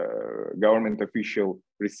government official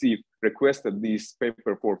requested this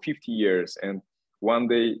paper for 50 years, and one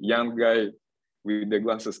day young guy with the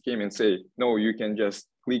glasses came and say, no, you can just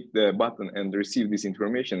click the button and receive this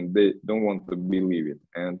information, they don't want to believe it.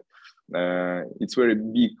 And it's very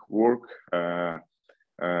big work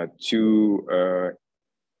to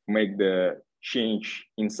make the change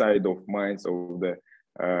inside of minds of the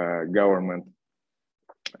government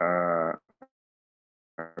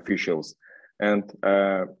officials. And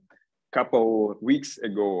a couple weeks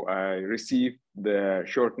ago, I received the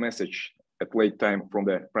short message at late time from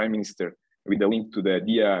the Prime Minister with a link to the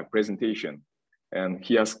DIA presentation. And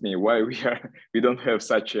he asked me why we don't have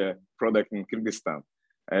such a product in Kyrgyzstan.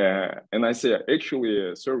 And I say,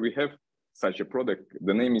 actually, sir, we have such a product.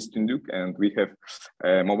 The name is Tunduk, and we have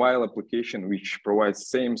a mobile application which provides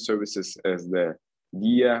same services as the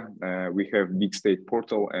DIA. We have big state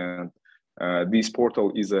portal, and this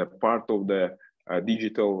portal is a part of the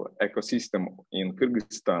digital ecosystem in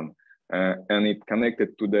Kyrgyzstan. And it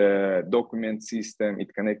connected to the document system,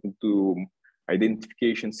 it connected to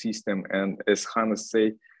identification system. And as Hannes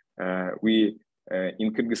said, we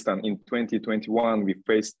in Kyrgyzstan in 2021, we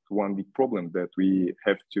faced one big problem that we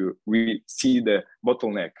see the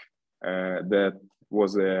bottleneck that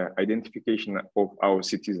was identification of our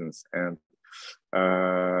citizens. And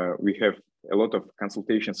we have a lot of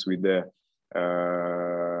consultations with the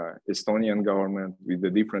Estonian government, with the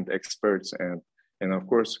different experts, and of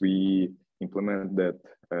course we implement that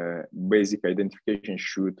basic identification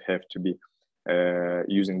should have to be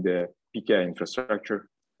using the PKI infrastructure,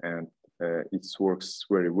 and it works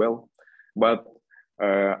very well. But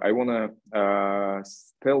I want to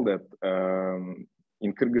tell that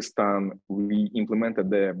in Kyrgyzstan we implemented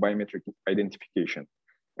the biometric identification,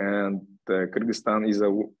 and Kyrgyzstan is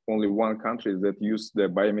only one country that used the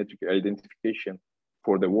biometric identification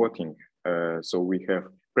for the voting. So we have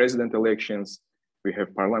president elections, we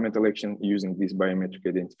have parliament election using this biometric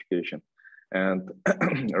identification. And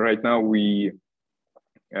right now we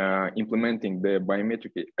implementing the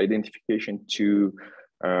biometric identification to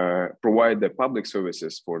provide the public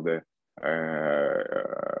services for the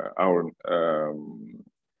our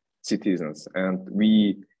citizens. And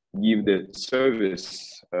we give the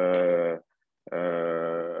service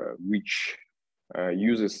which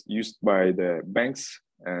used by the banks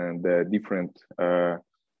and the different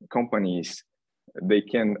companies. They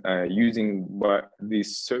can using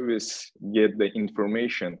this service get the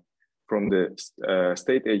information from the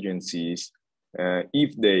state agencies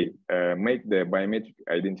if they make the biometric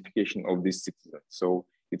identification of this citizen. So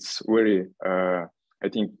it's very, I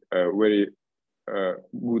think, a very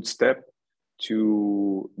good step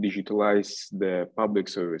to digitalize the public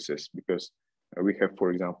services, because we have,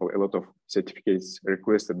 for example, a lot of certificates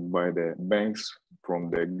requested by the banks from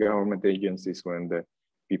the government agencies when the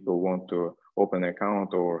people want to open an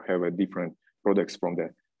account or have a different products from the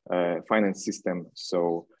finance system.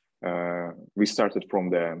 So we started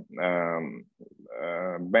from the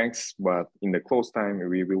banks, but in the close time,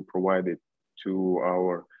 we will provide it to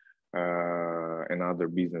our and other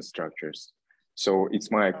business structures. So it's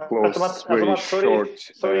my close, very short.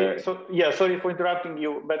 Sorry for interrupting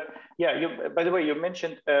you, but yeah, by the way, you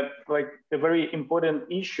mentioned like a very important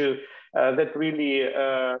issue that really,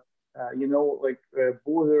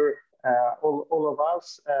 bother all of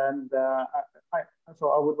us, and so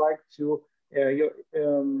I would like to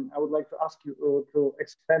I would like to ask you to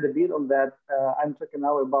expand a bit on that. I'm talking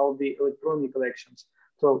now about the electronic elections.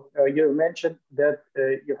 So you mentioned that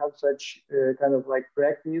you have such kind of like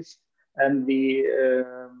practice, and the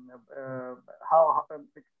how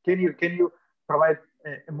can you provide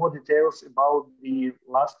more details about the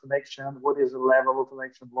last election? What is the level of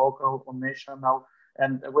election, local or national,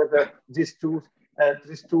 and whether these two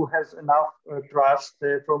has enough trust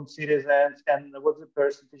from citizens, and what's the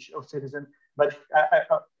percentage of citizens? But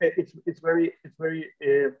it's very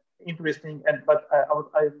interesting, and but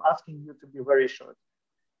I'm asking you to be very short.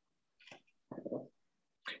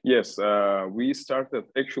 Yes, we started.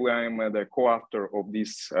 Actually, I'm the co-author of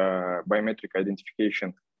this biometric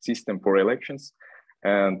identification system for elections,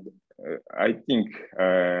 and I think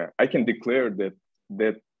I can declare that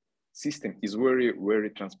that system is very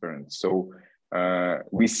transparent. So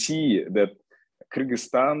we see that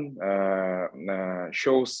Kyrgyzstan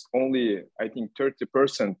shows only, I think,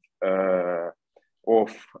 30%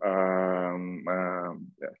 of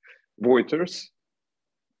voters.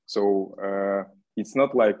 So it's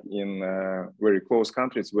not like in very close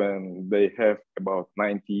countries when they have about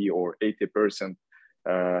 90 or 80%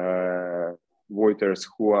 voters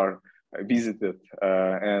who are visited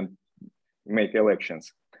and make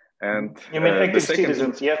elections. And you mean active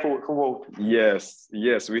citizens, yeah, who vote? Yes,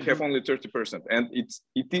 we have only 30%, and it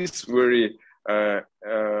is very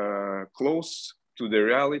close to the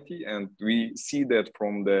reality, and we see that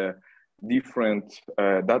from the different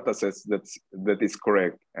data sets that is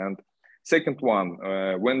correct. And second one,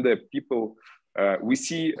 when the people we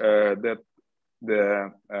see that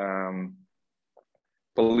the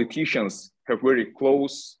politicians have very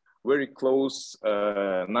close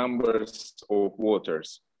numbers of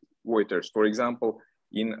voters. For example,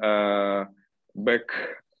 in back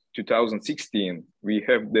 2016, we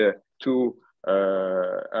have the two.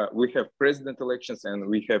 We have president elections, and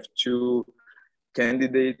we have two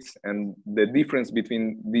candidates, and the difference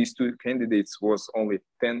between these two candidates was only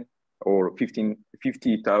 10 or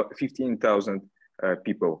 15,000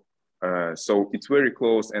 people. So it's very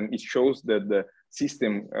close, and it shows that the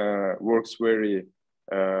system works very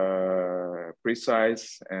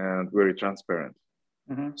precise and very transparent.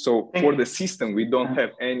 Mm-hmm. So for the system, we don't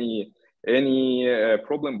have any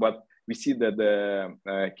problem, but we see that the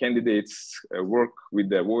candidates work with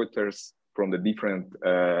the voters from the different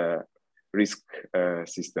risk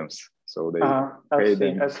systems. So they pay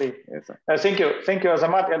them. I see. Yes. Thank you,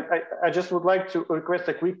 Azamat. And I just would like to request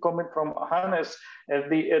a quick comment from Hannes.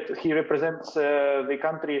 He represents the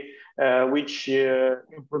country which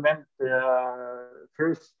implement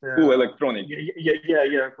first full electronic.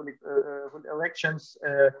 Full elections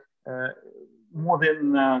more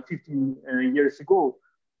than 15 years ago.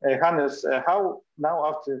 Hannes, how now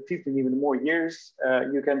after 15 even more years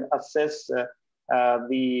you can assess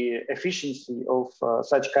the efficiency of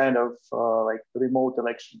such kind of like remote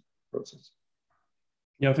election process?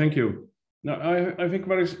 Yeah, thank you. Now, I think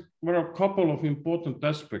there are a couple of important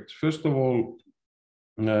aspects. First of all,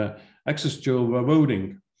 access to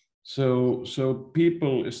voting. So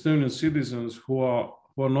people, Estonian citizens who are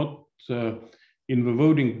not in the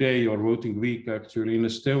voting day or voting week actually in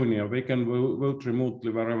Estonia, they can vote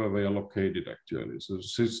remotely wherever they are located actually. So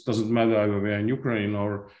it doesn't matter either they are in Ukraine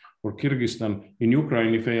or Kyrgyzstan. In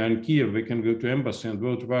Ukraine, if they are in Kiev, they can go to embassy and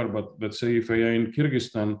vote there. But let's say if they are in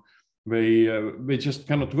Kyrgyzstan, they just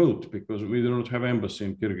cannot vote because we do not have embassy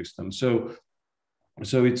in Kyrgyzstan. So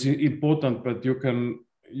it's important that you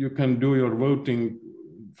can do your voting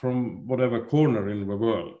from whatever corner in the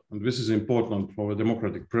world, and this is important for the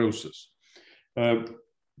democratic process.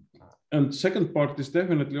 And second part is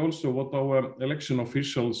definitely also what our election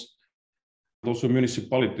officials, also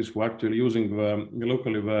municipalities who are actually using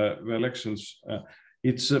locally the elections,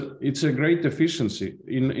 it's a great efficiency.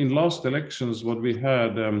 In last elections, what we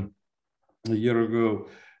had a year ago,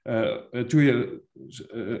 2 years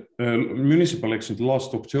municipal elections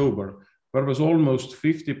last October, there was almost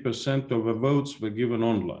 50% of the votes were given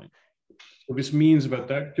online. So this means that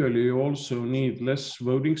actually you also need less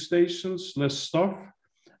voting stations, less staff,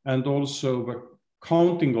 and also the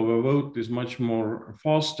counting of a vote is much more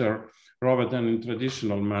faster rather than in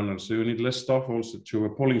traditional manner. So you need less staff also to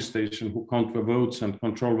a polling station who count the votes and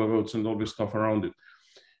control the votes and all this stuff around it.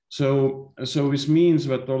 So this means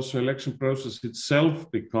that also election process itself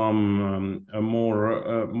become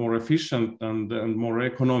more efficient and more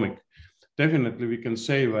economic. Definitely, we can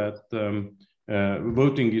say that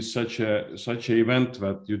voting is such an event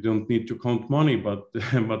that you don't need to count money, but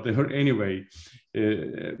anyway,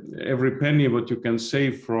 every penny what you can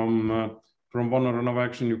save from one or another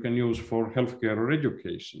action you can use for healthcare or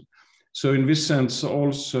education. So in this sense,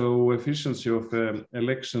 also efficiency of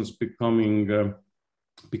elections becoming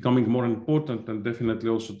more important, and definitely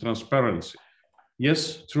also transparency.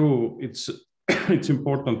 Yes, true. It's it's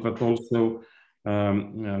important, but also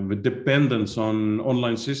the dependence on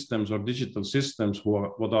online systems or digital systems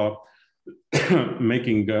what are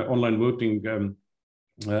making online voting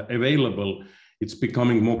available, it's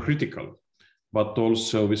becoming more critical. But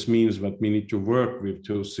also this means that we need to work with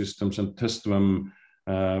those systems and test them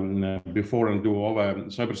before and do other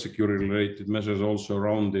cybersecurity related measures also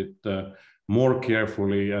around it more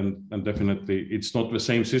carefully. And definitely it's not the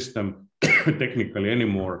same system technically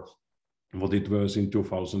anymore what it was in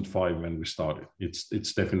 2005 when we started.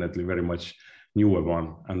 It's definitely very much newer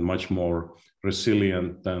one and much more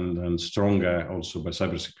resilient and stronger also by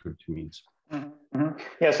cybersecurity means. Mm-hmm.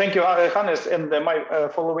 Yeah, thank you, Hannes. And my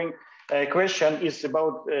following question is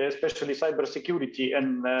about especially cybersecurity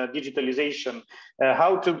and digitalization.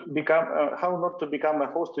 How not to become a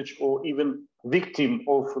hostage or even victim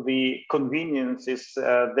of the conveniences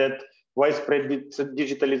that widespread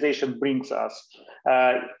digitalization brings us.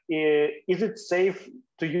 Is it safe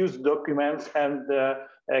to use documents, and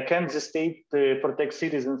can the state protect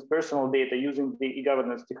citizens' personal data using the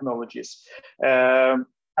e-governance technologies?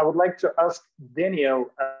 I would like to ask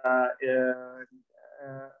Daniel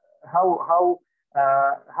how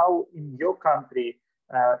in your country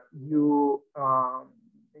you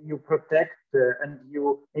protect and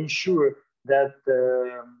you ensure that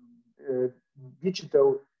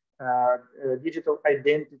digital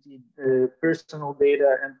identity, personal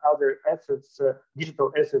data, and other assets,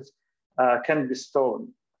 digital assets, can be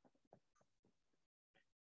stolen.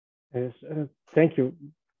 Yes, thank you.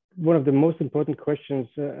 One of the most important questions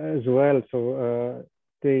as well. So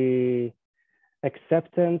the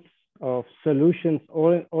acceptance of solutions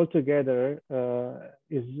altogether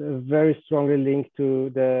is very strongly linked to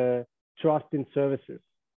the trust in services.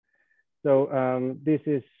 So this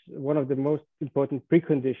is one of the most important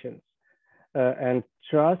preconditions. And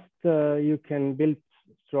trust you can build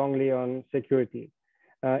strongly on security.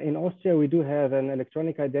 In Austria, we do have an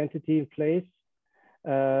electronic identity in place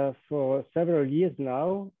for several years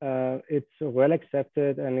now. It's well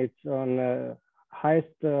accepted and it's on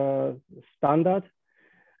highest standard.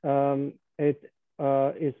 It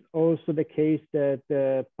is also the case that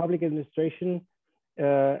the public administration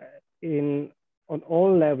on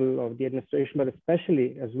all levels of the administration, but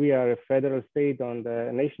especially as we are a federal state on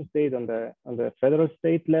the nation state, on the federal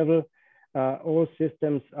state level, all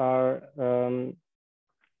systems are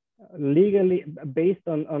legally based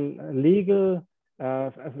on legal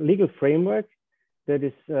framework that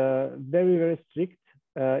is very, very strict,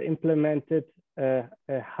 implemented a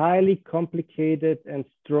highly complicated and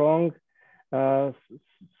strong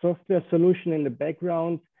software solution in the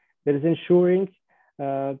background that is ensuring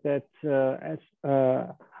that, as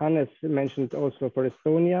Hannes mentioned also for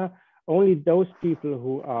Estonia, only those people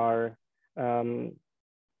who are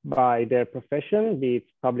by their profession, be it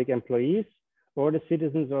public employees or the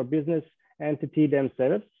citizens or business entity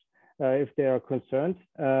themselves, if they are concerned,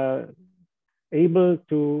 able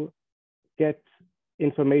to get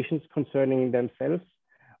information concerning themselves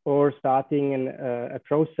or starting a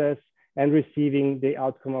process and receiving the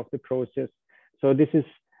outcome of the process. So this is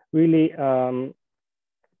really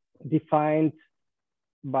defined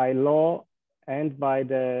by law and by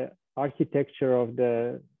the architecture of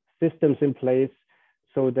the systems in place,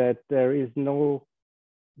 so that there is no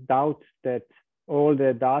doubt that all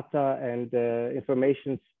the data and the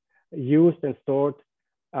information used and stored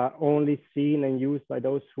are only seen and used by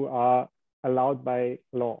those who are allowed by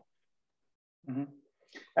law. Mm-hmm.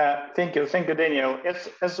 Thank you, Daniel.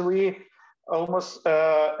 As we almost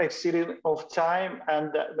exceeded of time,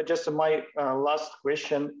 and just my last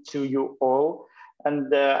question to you all,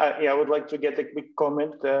 and I would like to get a quick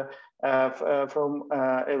comment from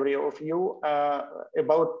every of you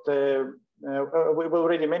about. We've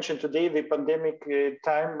already mentioned today the pandemic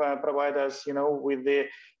time provide us, with the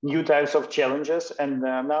new types of challenges, and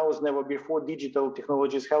now as never before, digital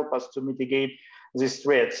technologies help us to mitigate these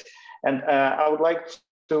threats. And I would like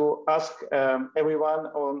to ask everyone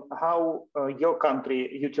on how your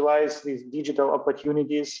country utilize these digital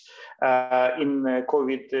opportunities in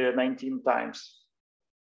COVID-19 times.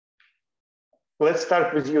 Let's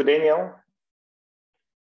start with you, Daniel.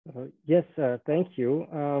 Yes, thank you.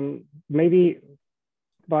 Maybe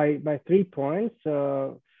by 3 points.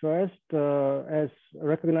 First, as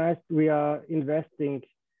recognized, we are investing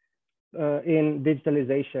in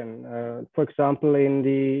digitalization. For example, in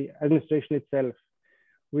the administration itself,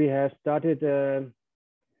 we have started an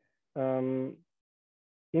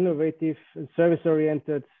innovative,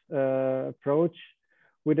 service-oriented approach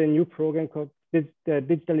with a new program called the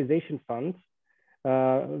Digitalization Fund,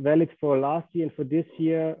 valid for last year and for this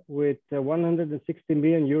year, with 160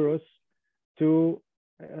 million euros to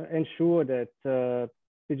ensure that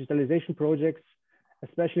digitalization projects,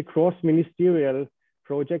 especially cross-ministerial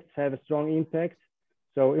projects, have a strong impact.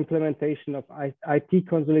 So implementation of IT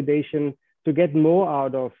consolidation to get more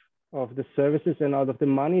out of the services and out of the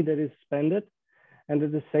money that is spent, and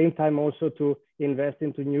at the same time also to invest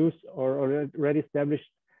into new or already established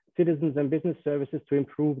citizens and business services to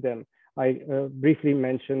improve them. I briefly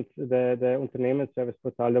mentioned the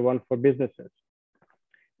Unternehmensserviceportal, the one for businesses.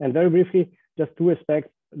 And very briefly, just two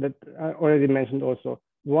aspects that I already mentioned also.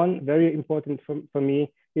 One very important for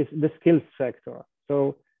me is the skills sector.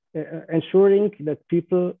 So ensuring that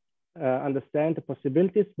people understand the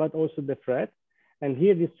possibilities, but also the threats. And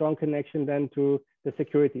here the strong connection then to the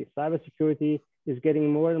security. Cybersecurity is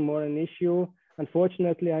getting more and more an issue.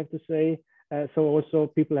 Unfortunately, I have to say, so also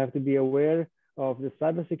people have to be aware of the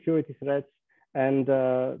cybersecurity threats, and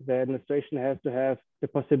the administration has to have the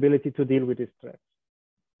possibility to deal with these threats.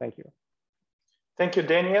 Thank you. Thank you,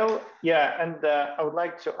 Daniel. Yeah, and I would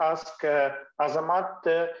like to ask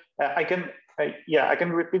Azamat. I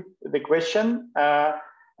can repeat the question.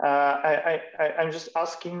 I'm just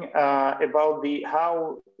asking about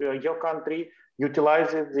how your country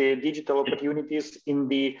utilizes the digital opportunities in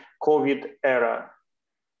the COVID era.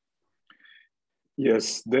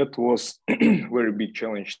 Yes, that was a very big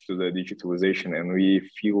challenge to the digitalization, and we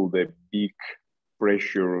feel the big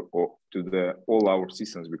pressure to all our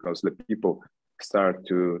systems, because the people start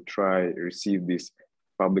to receive these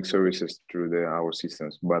public services through our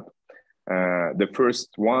systems. But the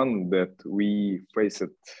first one that we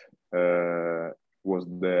faced was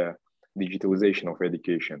the digitalization of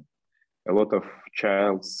education. A lot of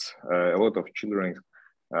children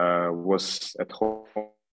was at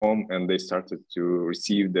home, and they started to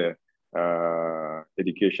receive the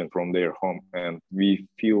education from their home, and we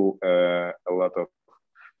feel a lot of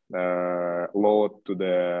load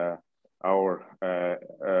to our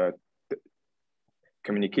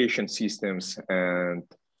communication systems and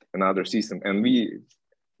another system, and we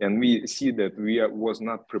see that we was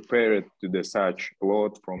not prepared to the such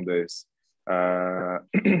load from this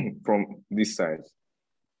from this side.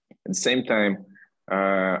 At the same time,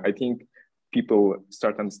 I think people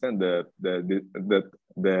start to understand that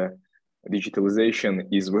the digitalization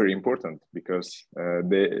is very important, because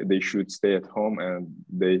they should stay at home, and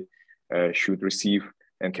they should receive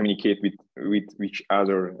and communicate with each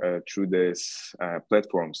other through these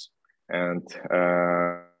platforms. And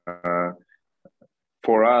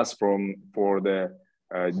for us, for the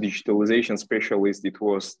digitalization specialist, it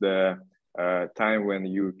was the time when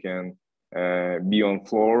you can be on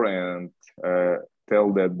floor and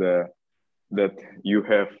tell that you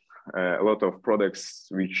have a lot of products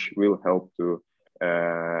which will help to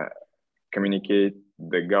communicate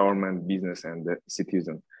the government, business, and the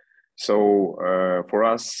citizen. So for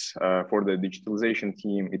us, for the digitalization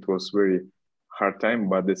team, it was very hard time,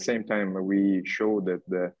 but at the same time, we show that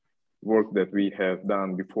the work that we have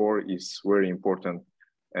done before is very important,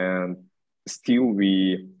 and still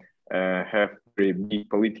we have a big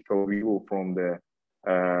political view from the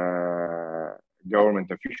government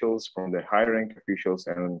officials, from the hiring officials,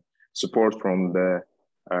 and support from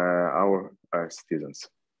our citizens.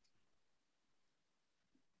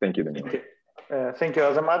 Thank you, Daniel. Thank you,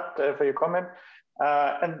 Azamat, for your comment.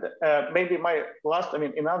 And maybe my last,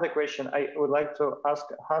 another question I would like to ask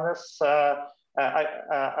Hannes. I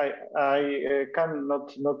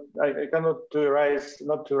cannot raise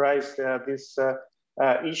this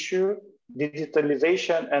issue,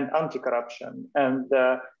 digitalization and anti-corruption, and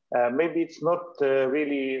maybe it's not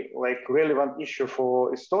really relevant issue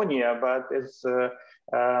for Estonia, but as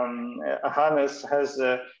Hannes has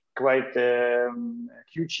quite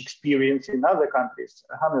huge experience in other countries.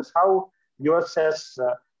 Hannes, how you assess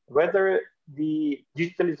whether the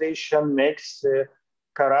digitalization makes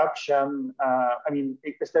corruption,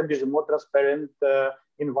 establish a more transparent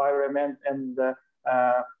environment and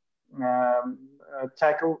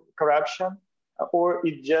tackle corruption, or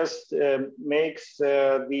it just makes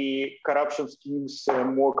the corruption schemes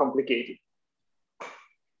more complicated?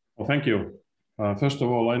 Well, thank you. First of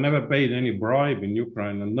all, I never paid any bribe in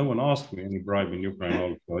Ukraine, and no one asked me any bribe in Ukraine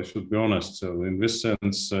also, I should be honest. So in this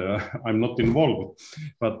sense, I'm not involved.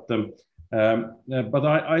 But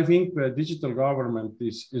I think digital government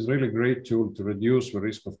is really a great tool to reduce the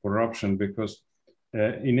risk of corruption, because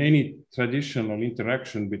in any traditional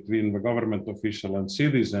interaction between the government official and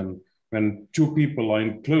citizen, when two people are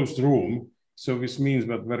in closed room, so this means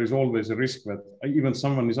that there is always a risk that even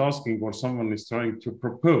someone is asking or someone is trying to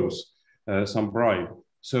propose some bribe.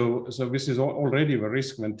 So this is already the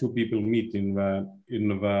risk when two people meet in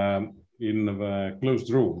the closed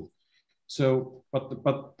room. So,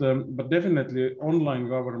 but definitely online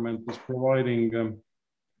government is providing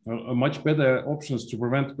a much better options to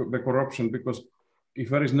prevent the corruption, because if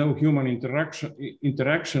there is no human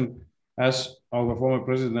interaction, as our former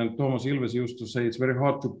president Toomas Ilves used to say, it's very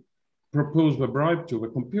hard to propose the bribe to the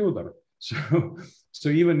computer. So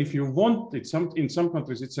even if you want it, in some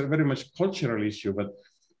countries, it's a very much cultural issue, but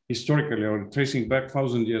historically, or tracing back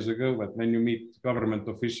 1,000 years ago, that when you meet government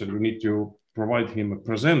official, you need to provide him a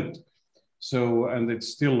present. So, and it's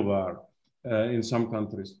still there in some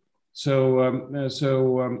countries.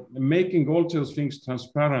 So, making all those things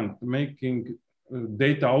transparent, making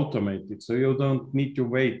data automated, so you don't need to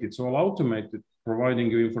wait. It's all automated,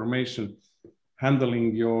 providing you information,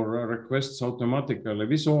 handling your requests automatically.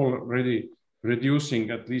 This already reducing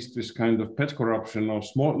at least this kind of pet corruption or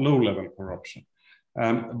low-level corruption.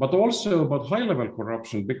 But also about high-level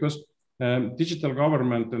corruption, because digital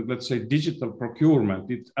government and let's say digital procurement,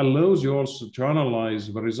 it allows you also to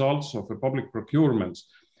analyze the results of a public procurements,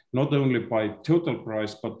 not only by total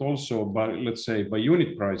price, but also by, let's say, by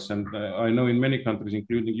unit price. And I know in many countries,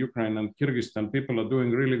 including Ukraine and Kyrgyzstan, people are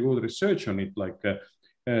doing really good research on it, like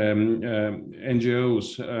NGOs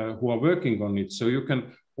who are working on it. So you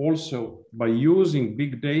can also, by using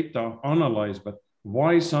big data, analyze, but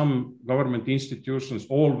why some government institutions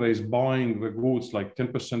always buying the goods like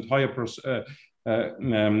 10%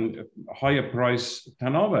 higher price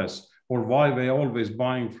than others, or why they always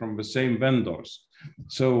buying from the same vendors.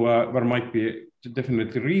 So there might be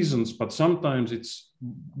definitely reasons, but sometimes it's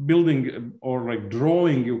building or like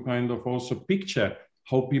drawing you kind of also picture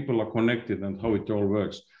how people are connected and how it all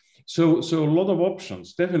works. So a lot of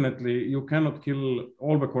options. Definitely, you cannot kill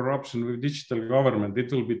all the corruption with digital government.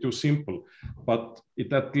 It will be too simple, but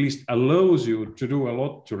it at least allows you to do a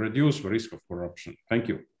lot to reduce the risk of corruption. Thank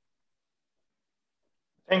you.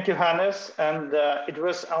 Thank you, Hannes. And it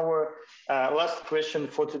was our last question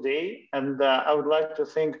for today. And I would like to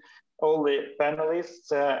thank all the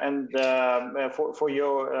panelists and for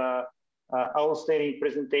your outstanding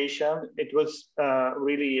presentation. It was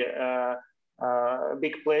really a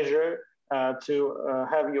big pleasure to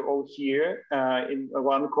have you all here in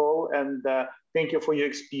one call. And thank you for your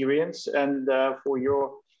experience and for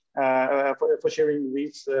your for sharing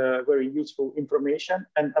this very useful information.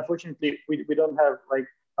 And unfortunately, we don't have like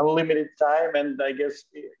unlimited time. And I guess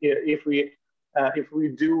if we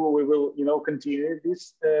do, we will continue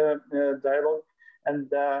this dialogue. And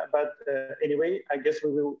but anyway, I guess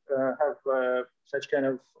we will have such kind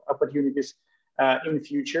of opportunities in the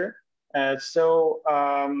future. So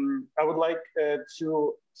I would like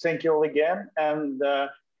to thank you all again and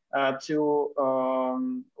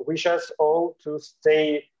to wish us all to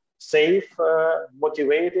stay safe,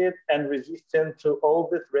 motivated, and resistant to all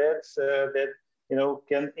the threats that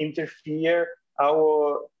can interfere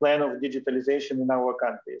our plan of digitalization in our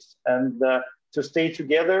countries, and to stay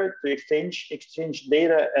together, to exchange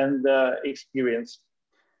data and experience.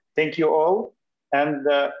 Thank you all, and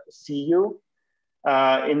see you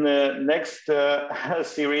in the next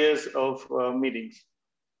series of meetings.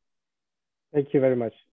 Thank you very much.